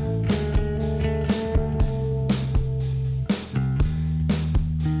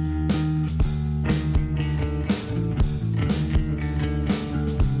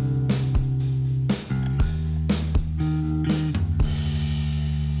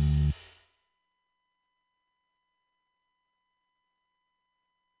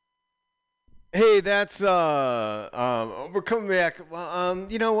 Hey, that's we're coming back. Well,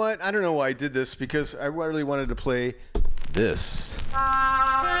 you know what? I don't know why I did this because I really wanted to play this.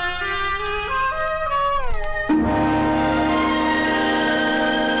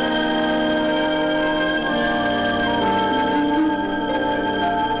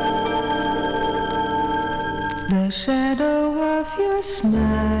 The shadow of your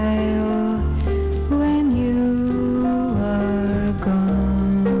smile when you are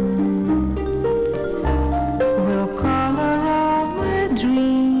gone will color all my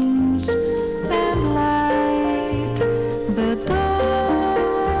dreams and light the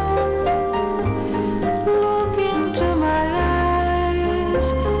dawn. Look into my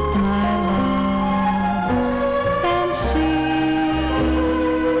eyes, my love, and see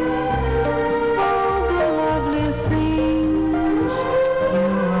all the lovely things you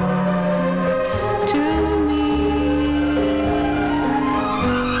are to me.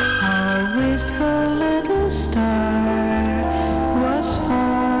 Our wistful little star was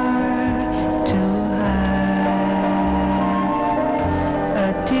far too high.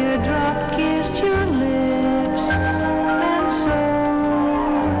 A teardrop kissed your lips, and so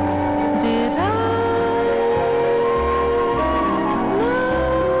did I.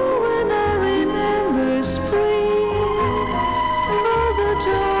 Now when I remember spring, all the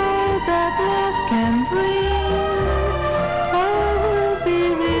joy that love can bring, I will be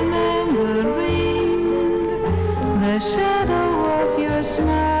remembering the shadow of your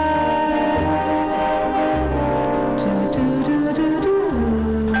smile. Do, do, do, do, do,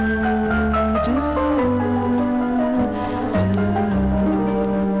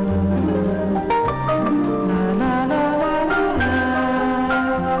 La, la, la, la, la,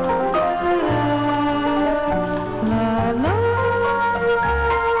 la, la.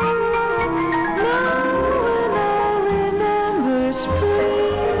 Now when I remember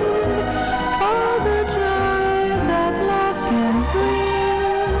spring, all the joy that love can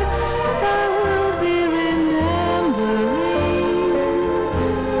bring, I will be remembering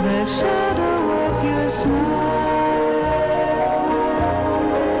the shadow of your smile.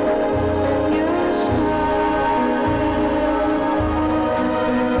 Your smile.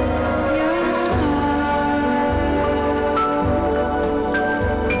 Your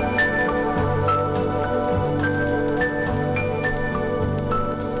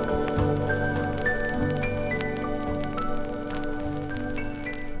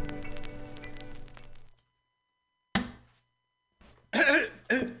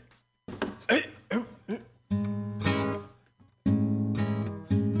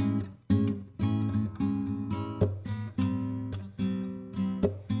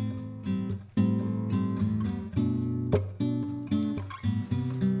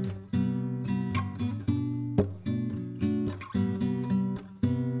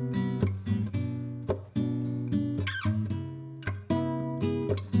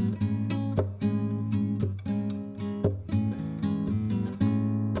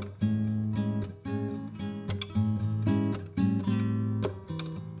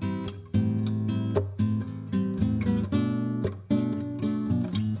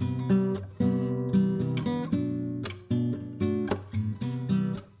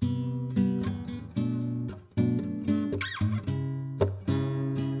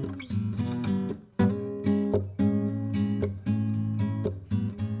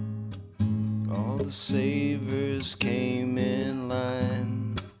All the savers came in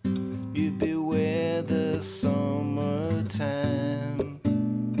line. You beware the summertime.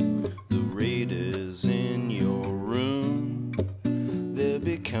 The raiders in your room, they'll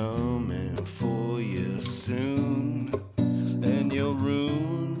be coming for you soon. And your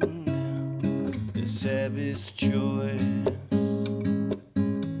room savage choice.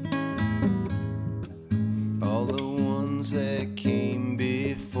 All the ones that came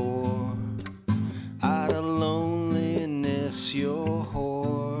before, out of loneliness your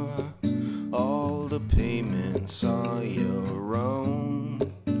whore. All the payments are your own,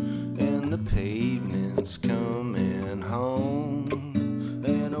 and the pavement's coming home.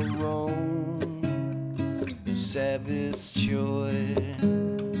 And a roam, savage choice.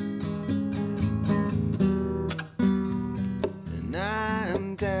 And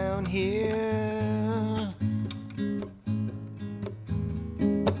I'm down here,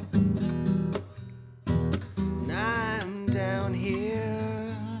 and I'm down here.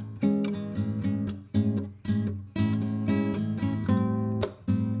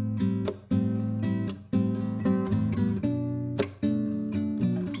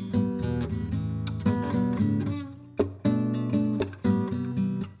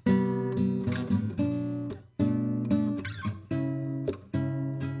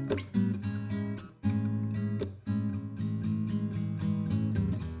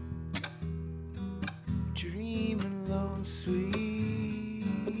 Dream alone, sweet.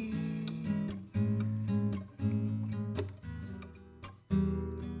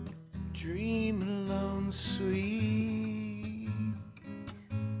 Dream alone, sweet.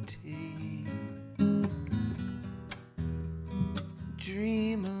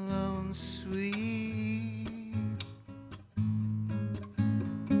 Dream alone, sweet.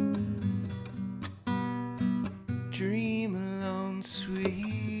 Dream alone,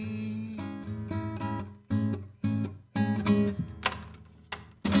 sweet.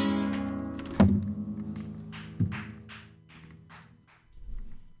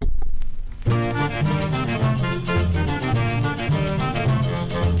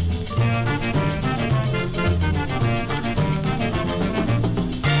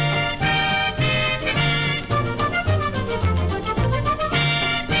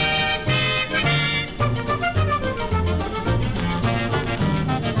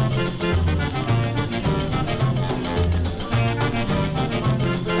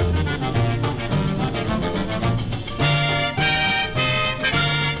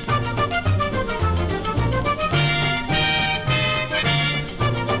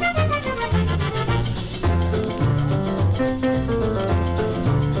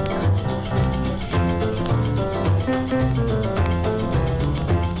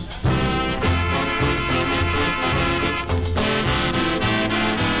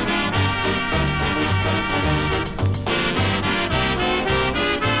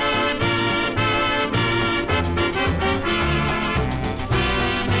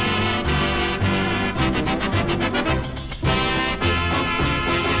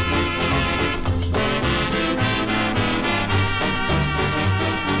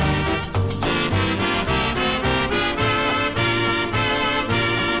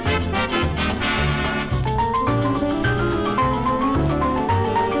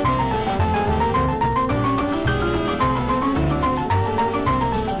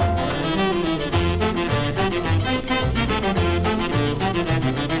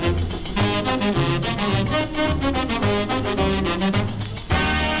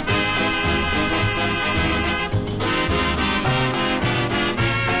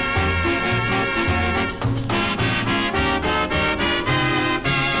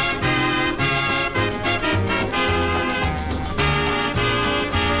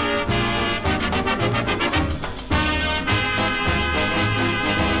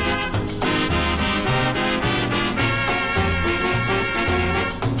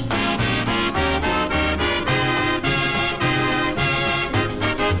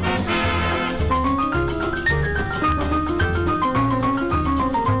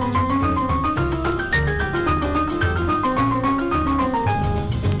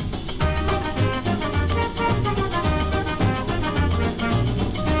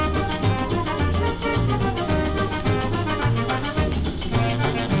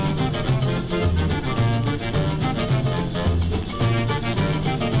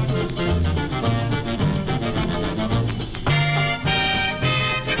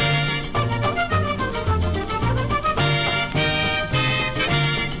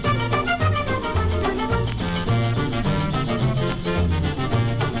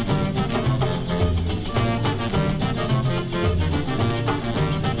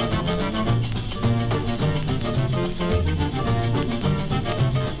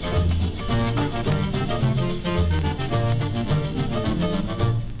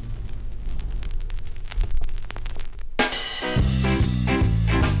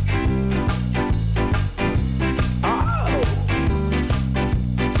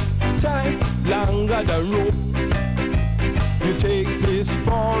 got a rope. You take this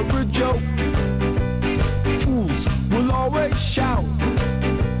for a joke. Fools will always shout.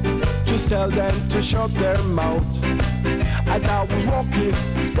 Just tell them to shut their mouth. As I was walking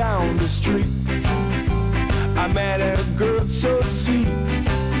down the street, I met a girl so sweet.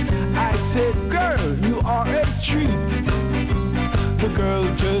 I said, girl, you are a treat. The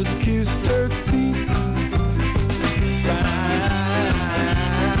girl just kissed her teeth.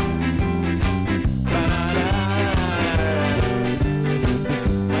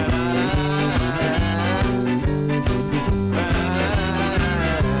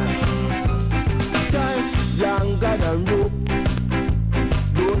 Long got a rope.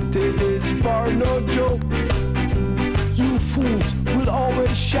 Don't take this for no joke. You fools will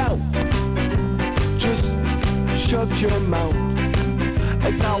always shout. Just shut your mouth.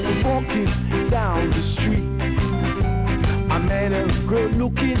 As I was walking down the street, I met a girl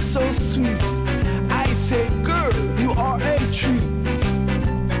looking so sweet. I said, girl, you are a treat.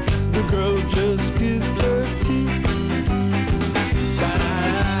 The girl just kissed her teeth.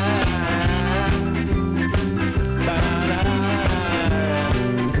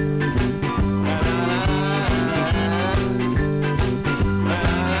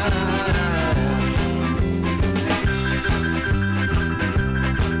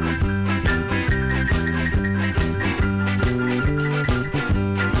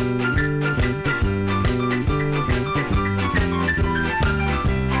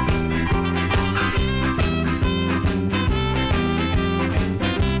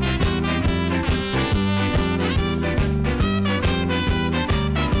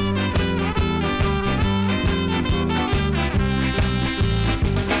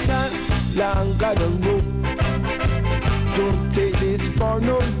 Long got a rope. Don't take this for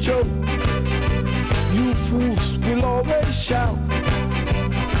no joke. You fools will always shout.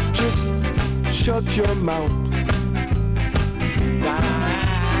 Just shut your mouth.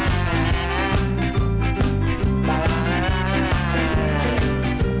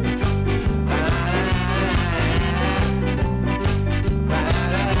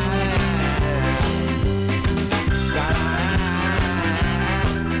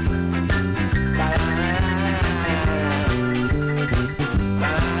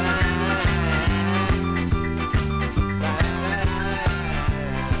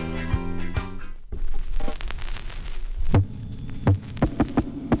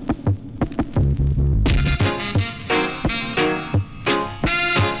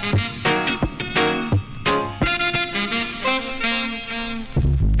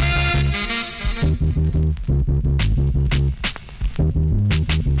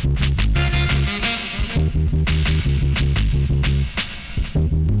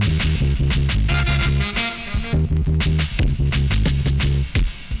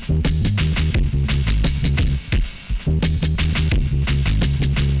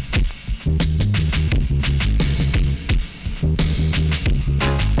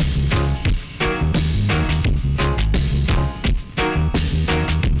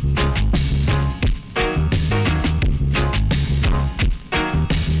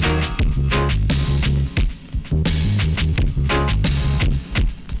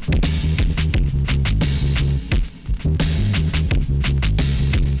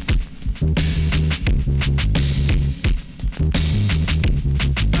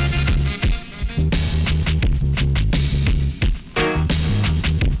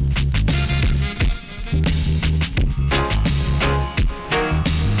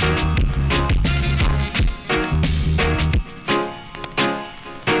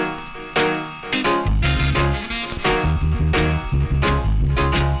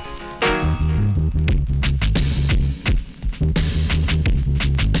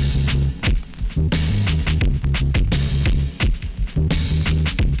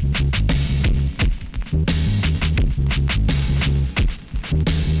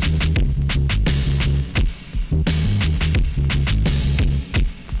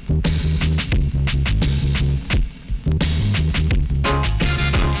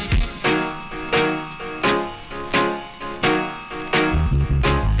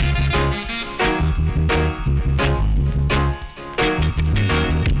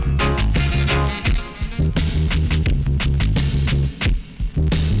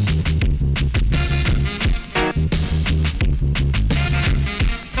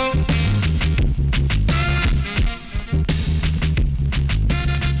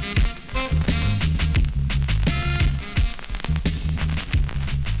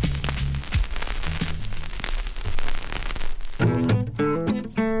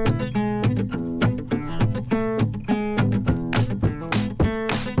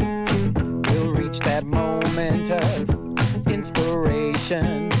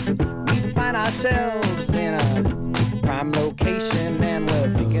 ourselves in a prime location, and we're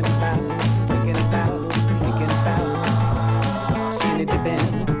thinking about skinny dipping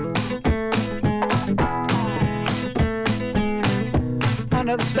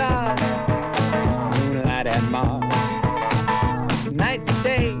under the stars, moonlight and Mars, night to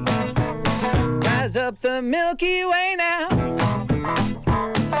day, rise up the Milky Way now.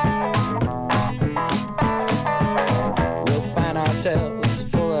 We'll find ourselves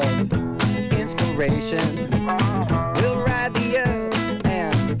full of inspiration. We'll ride the earth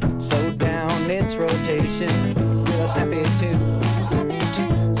and slow down its rotation with a snappy tune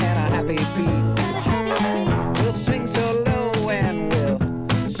and a happy feet. We'll swing so low and we'll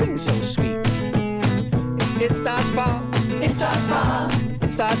sing so sweet. It starts far, it starts far,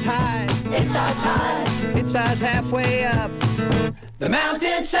 it starts high, it starts high, it starts halfway up the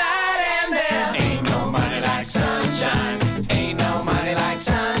mountainside, and there ain't no money like sunshine. Ain't no money like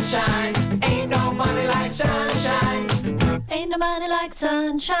sunshine. Ain't no money like sunshine. Ain't no money like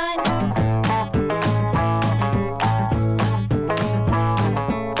sunshine.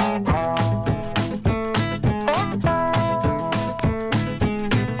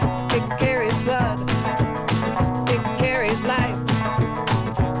 It carries blood. It carries life.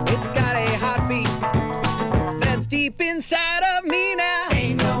 It's got a heartbeat that's deep inside of me now.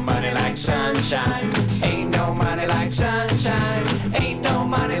 Ain't no money like sunshine. Ain't no money like sunshine. Ain't no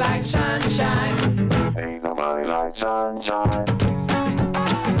money like sunshine. Ain't no money like sunshine.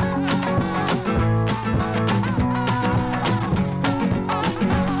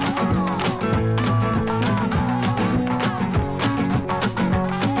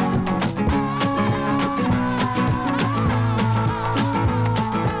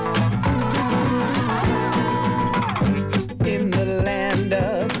 In the land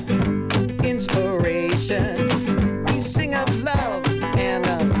of inspiration, we sing of love and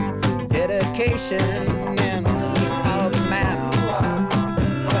of dedication, and we follow the map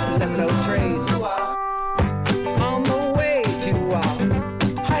but left no trace on the way to our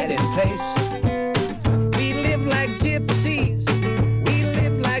hiding place. We live like gypsies, we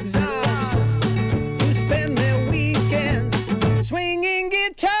live like czars who spend their weekends swinging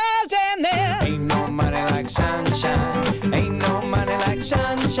guitars, and there ain't no money like sunshine. Ain't no money like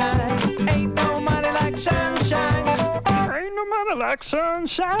sunshine. Ain't no money like sunshine. Ain't no money like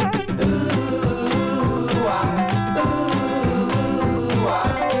sunshine. Ooh, ah, ooh,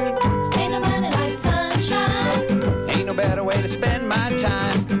 ah. Ain't no money like sunshine. Ain't no better way to spend my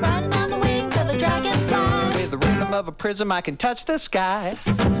time. Riding on the wings of a dragonfly. With the rhythm of a prism, I can touch the sky.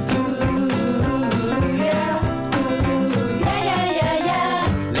 Ooh, yeah. Ooh, yeah, yeah, yeah,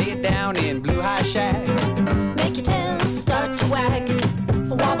 yeah. Lay it down in Blue High Shack. Make your tail start to wag.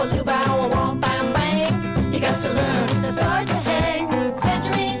 Wobble bow, womp bam bang. You got to learn to start to hang.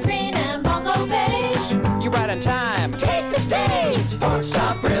 Tangerine green and bongo beige. You ride on time, take the stage. Don't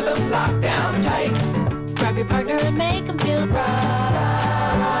stop rhythm, lock down tight. Grab your partner and make them feel bright.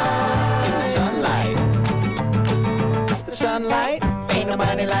 In the sunlight, ain't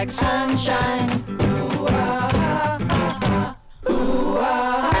nobody like sunshine. Ooh, ah, ah, ah, ooh,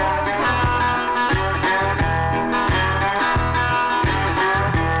 ah.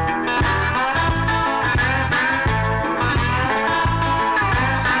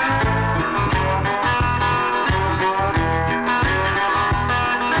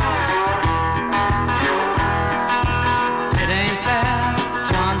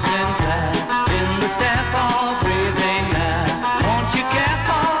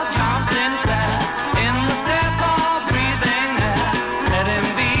 In the step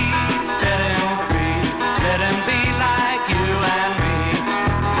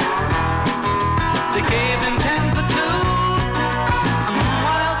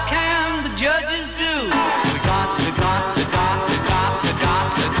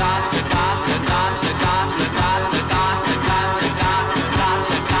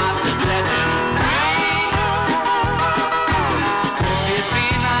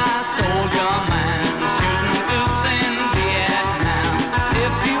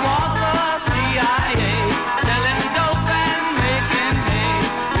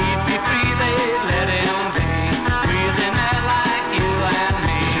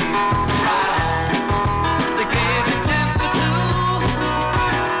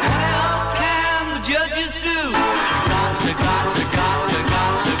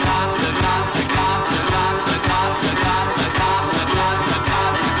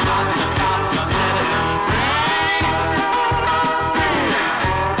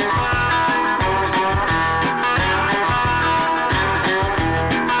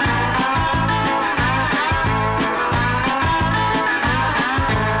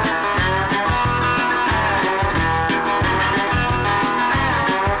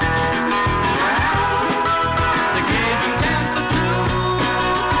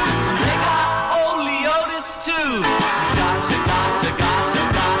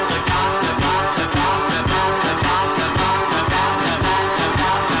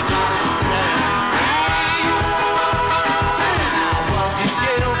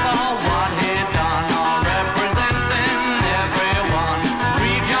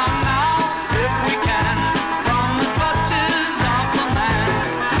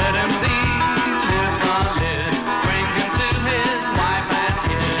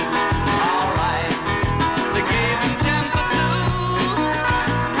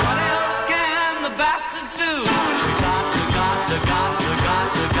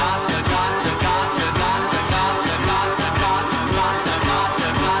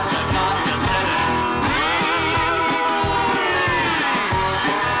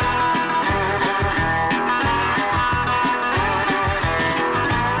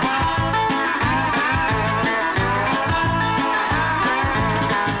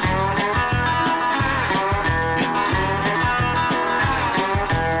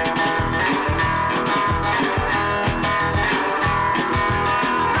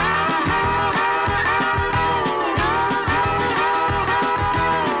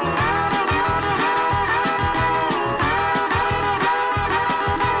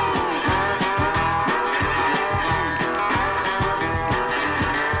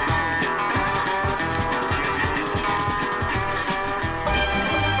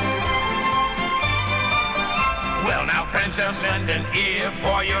Princess, lend an ear,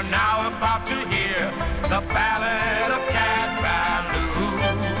 for you're now about to hear the ballad of Cat Ballou.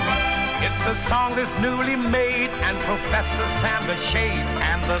 It's a song that's newly made, and Professor Sam the Shade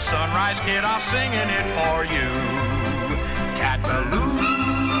and the Sunrise Kid are singing it for you. Cat Ballou,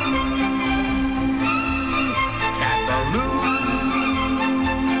 Cat Ballou.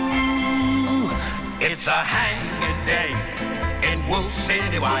 It's a hanging day in Wolf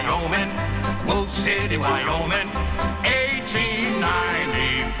City, Wyoming. Wolf City, Wyoming,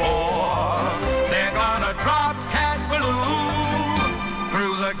 1894. They're gonna drop Cat Ballou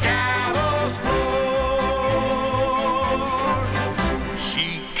through the gallows floor.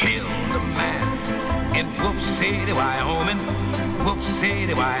 She killed a man in Wolf City, Wyoming. Wolf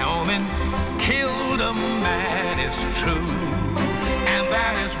City, Wyoming, killed a man, it's true. And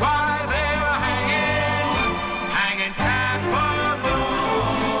that is why they're hanging Cat Ballou.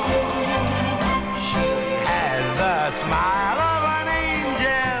 She has the smile of an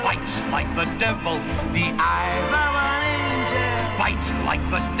angel, fights like the devil, the eyes of an angel, fights like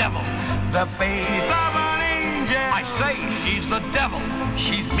the devil, the face of an angel. I say she's the devil,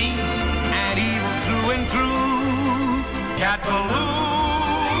 she's mean and evil through and through. Cat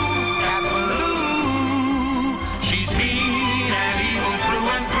Ballou, Cat Ballou, she's mean and evil through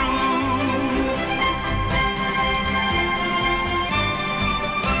and through.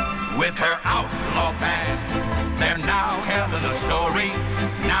 With her outlaw band, they're now telling a story,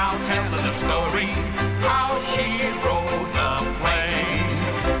 how she rode the plane,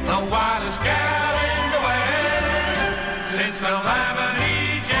 the wildest gal in the West since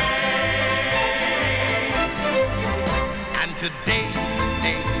Calamity Jane. And today,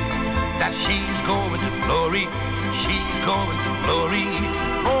 that she's going to glory,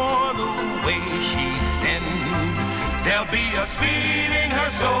 for the way she sends. There'll be a speeding her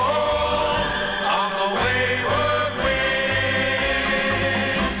soul on the wayward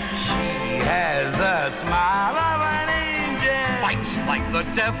wind. She has the smile of an angel, fights like the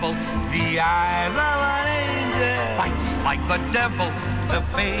devil, the eyes of an angel, fights like the devil, the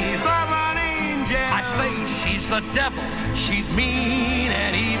face of an angel. I say she's the devil, she's mean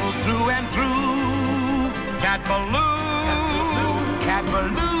and evil through and through. Cat Ballou, Cat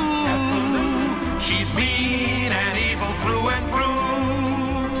Ballou, she's mean and evil through and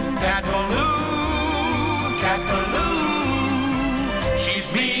through. Cat Ballou, Cat Ballou, she's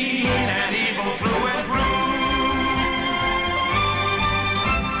mean and evil through and through.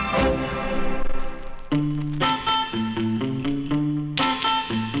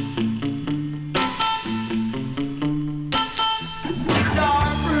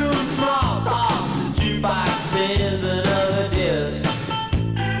 Dark room, small talk, the jukebox spins another disc.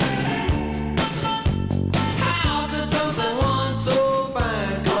 How could something once so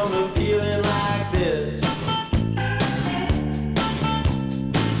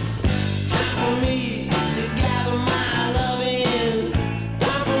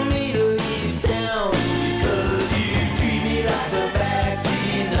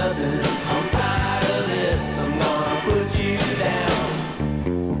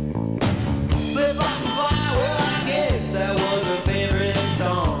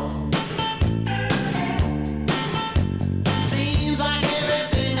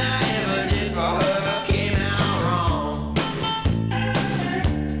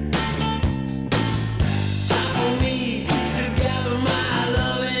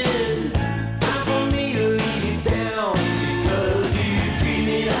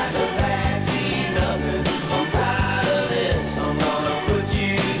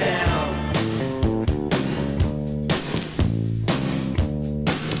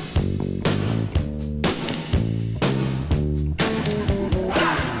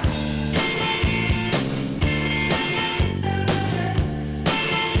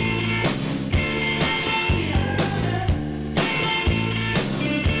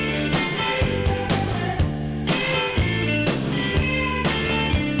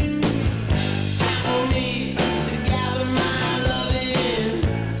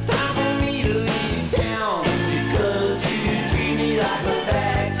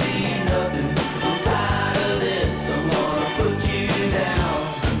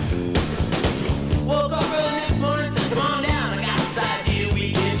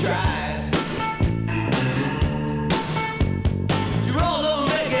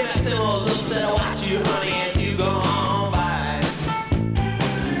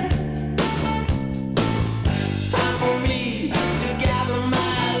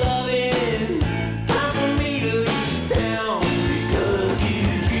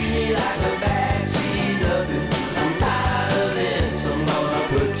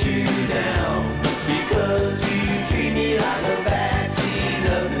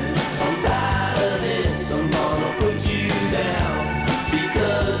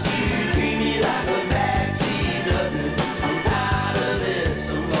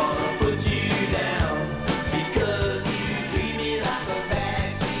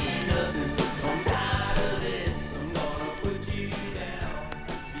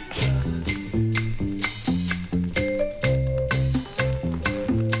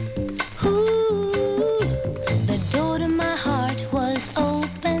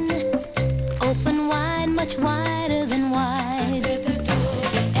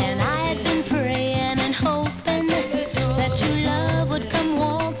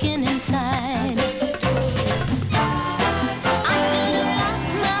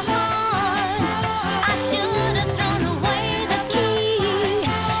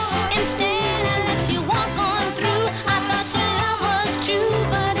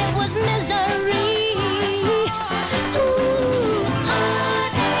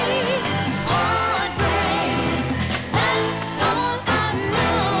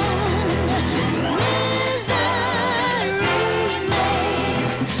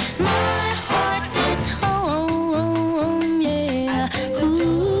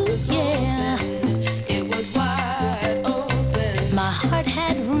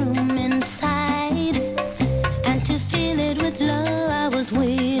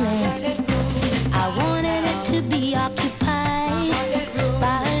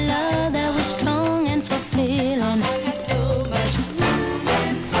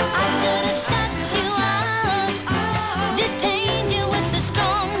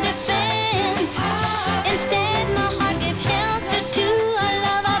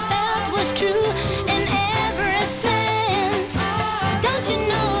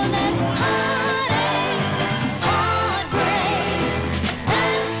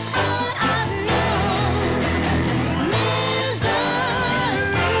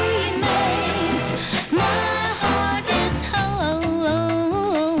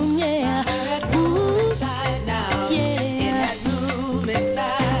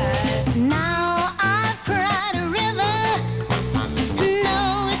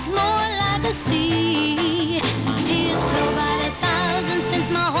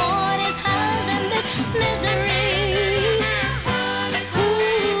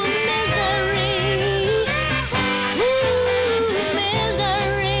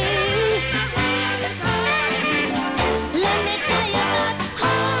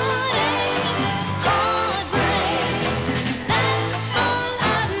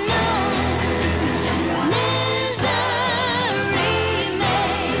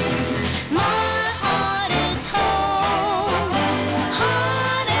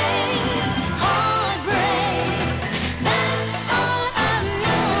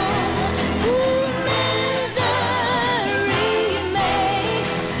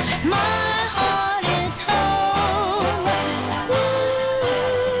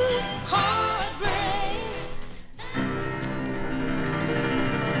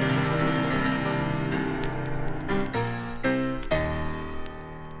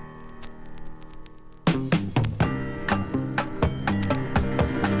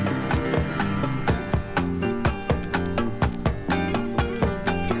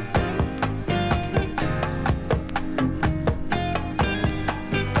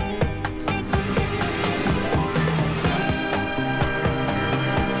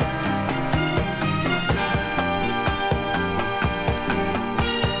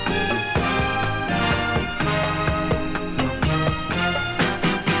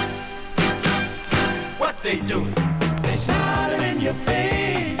they doing? They smiling in your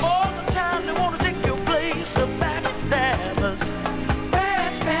face. All the time they wanna take your place. The backstabbers.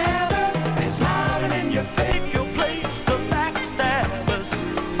 Backstabbers. They smiling in your face. Take your place. The backstabbers.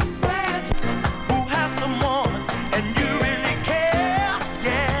 Who have someone and you really care.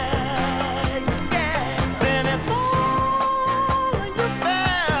 Yeah, yeah. Then it's all in your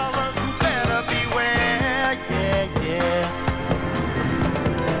fellas who better beware. Yeah, yeah.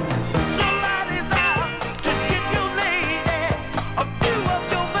 Somebody's out to get your lady. A few of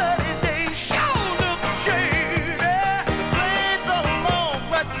your buddies, they sure look shady. The blades are long,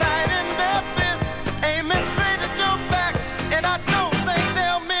 clutched tight in their fists, aiming straight at your back, and I don't think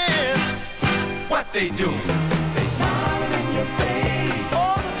they'll miss. What they doing? They smiling in your face.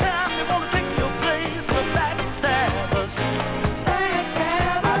 All the time they wanna take your place, the backstabbers.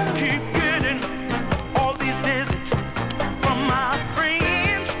 I keep getting all these visits from my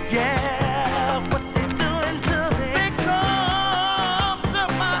friends. Yeah, what they doing to me? They come to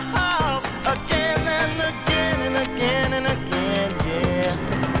my house again and again and again and again. Yeah.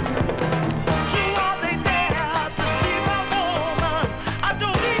 So are they there to see my woman? I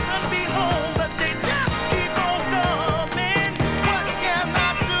don't even be home, but they just keep on coming. What can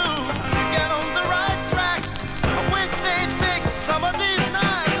I do to get on the right track? I wish they'd take some of these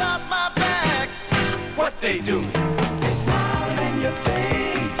knives out my back. What they doing? They smiling in your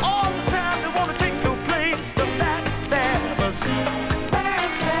face. All the time they wanna take your place, the backstabbers.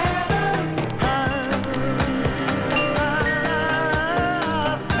 Backstabbers.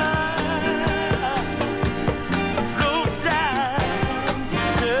 Low down,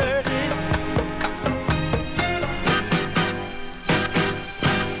 dirty.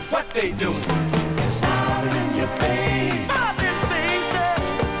 What they doing? They smiling in your face.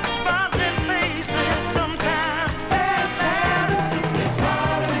 Smiling faces, sometimes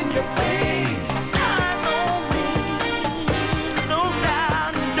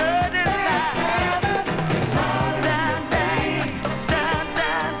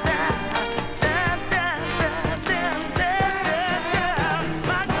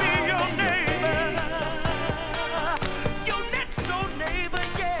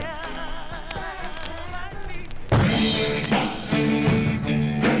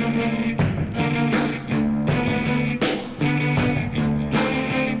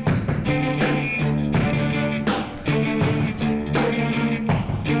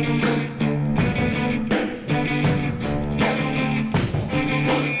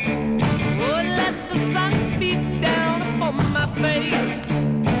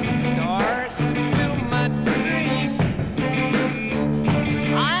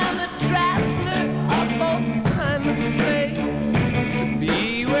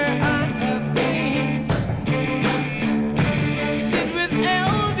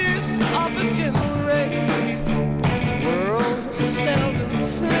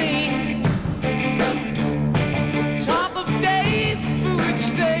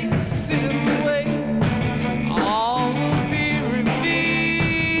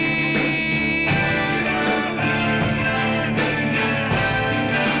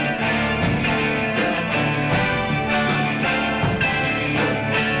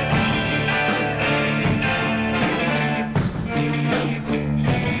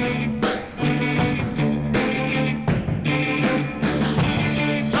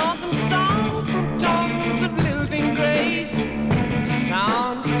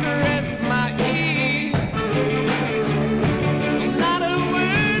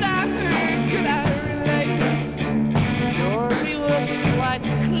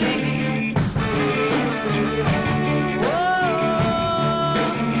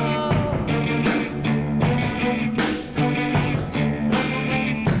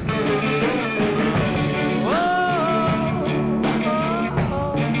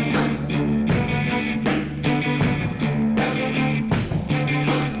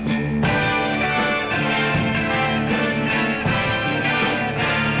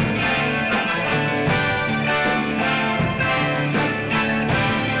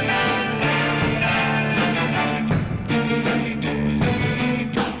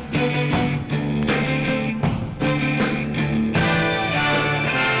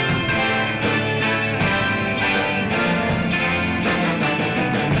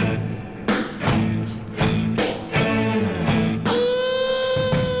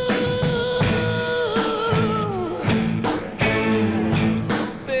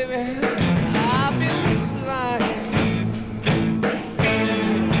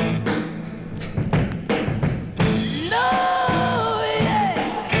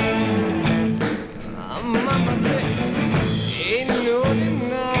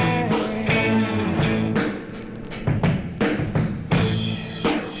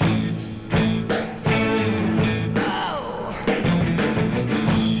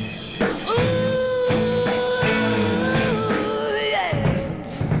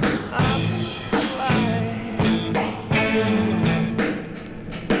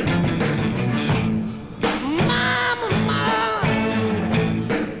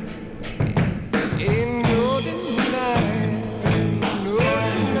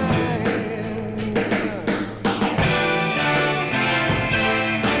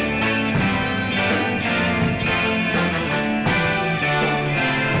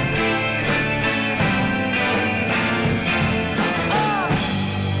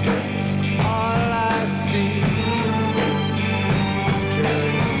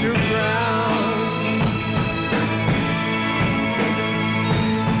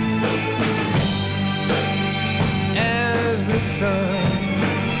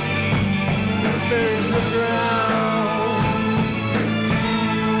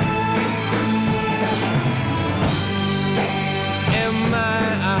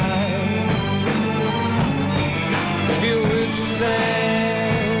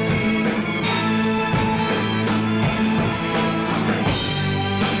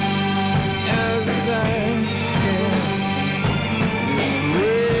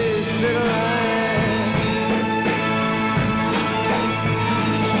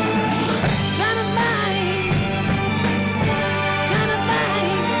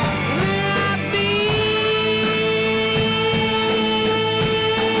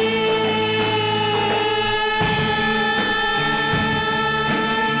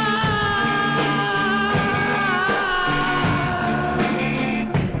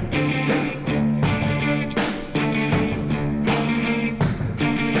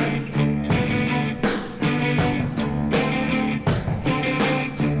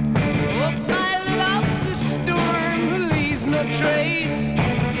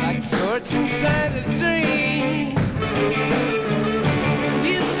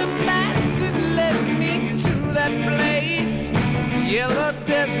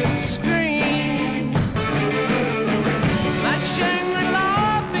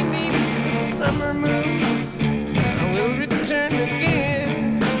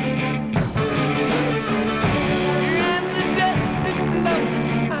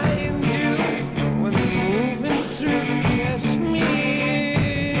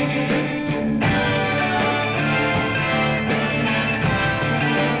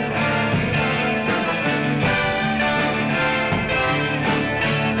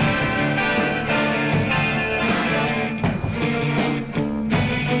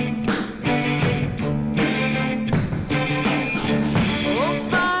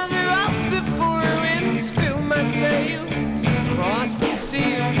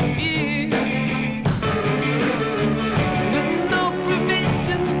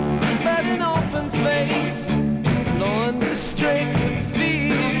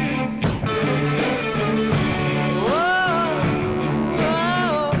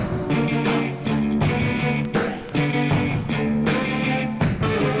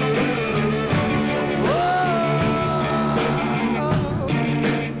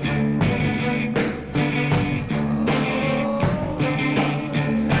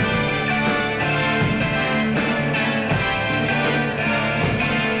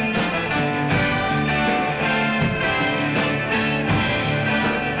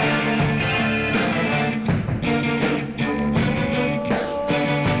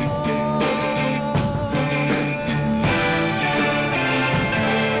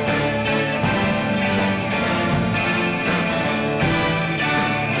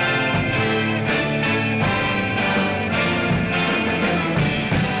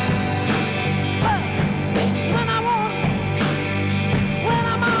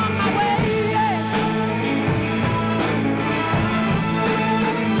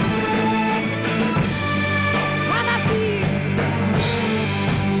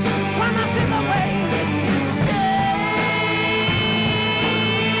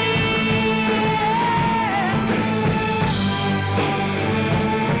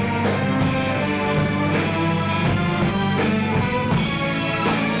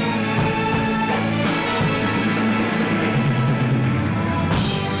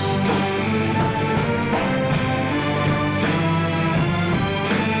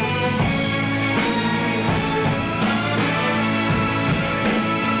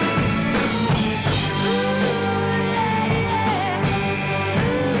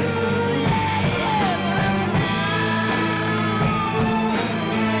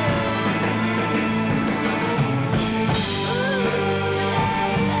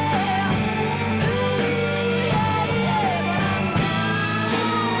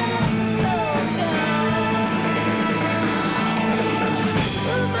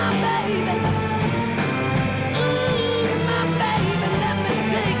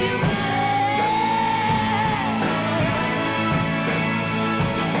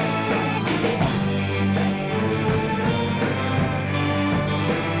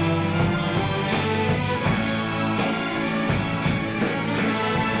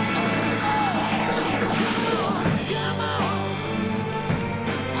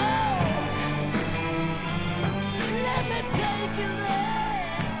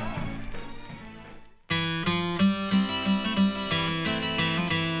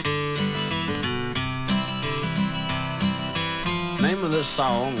this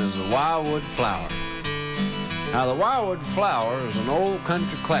song is The Wildwood Flower. Now, The Wildwood Flower is an old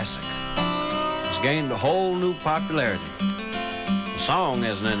country classic. It's gained a whole new popularity. The song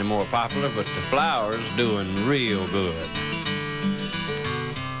isn't any more popular, but the flower's doing real good.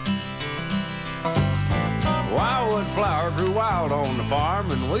 The wildwood flower grew wild on the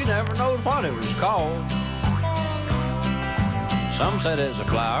farm, and we never knowed what it was called. Some said it's a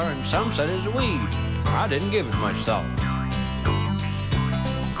flower, and some said it's a weed. I didn't give it much thought.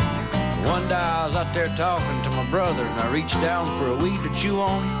 One day I was out there talking to my brother, and I reached down for a weed to chew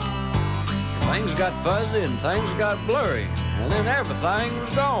on. Things got fuzzy and things got blurry, and then everything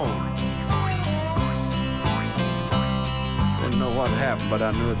was gone. Didn't know what happened, but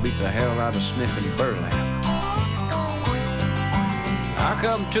I knew it beat the hell out of sniffing burlap. I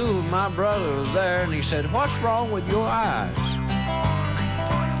come to, and my brother was there, and he said, "What's wrong with your eyes?"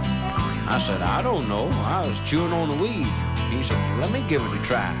 I said, "I don't know. I was chewing on the weed." He said, "Let me give it a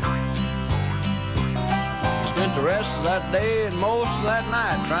try." I spent the rest of that day and most of that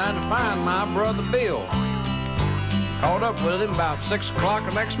night trying to find my brother Bill. Caught up with him about 6 o'clock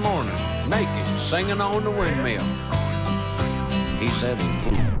the next morning, naked, singing on the windmill. He said,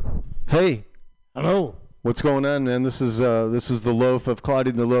 "Hey, hello. What's going on, man? This is the Loaf of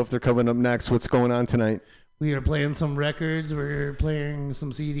Cloudy and the Loaf. They're coming up next. What's going on tonight?" We are playing some records. We're playing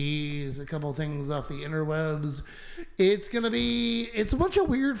some CDs, a couple things off the interwebs. It's a bunch of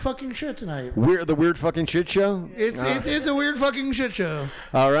weird fucking shit tonight. The weird fucking shit show? It's a weird fucking shit show.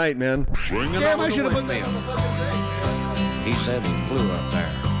 All right, man. Damn, I should have put that on the fucking thing. He said he flew up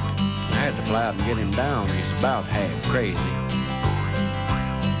there. I had to fly out and get him down. He's about half crazy.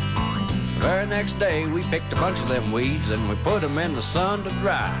 The very next day, we picked a bunch of them weeds and we put them in the sun to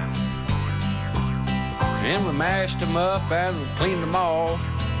dry. And we mashed them up and cleaned them off,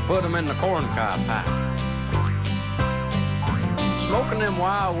 put them in the corncob pipe. Smoking them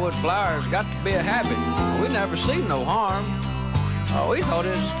wildwood flowers got to be a habit. We never seen no harm. We thought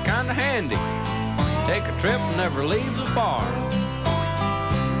it was kind of handy. Take a trip and never leave the farm.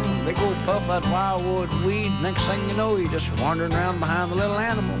 Big old puff that wildwood weed, next thing you know, you're just wandering around behind the little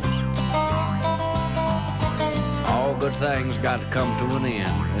animals. All good things got to come to an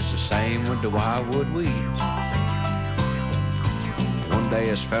end. It's the same with the wildwood weeds. One day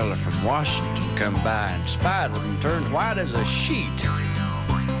this fella from Washington come by and spied one and turned white as a sheet.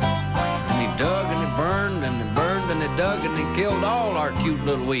 And he dug and he burned and he burned and he dug and he killed all our cute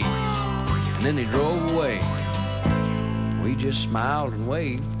little weeds. And then he drove away. We just smiled and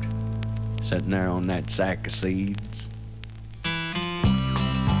waved, sitting there on that sack of seeds.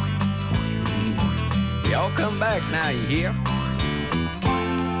 Y'all come back now, you hear?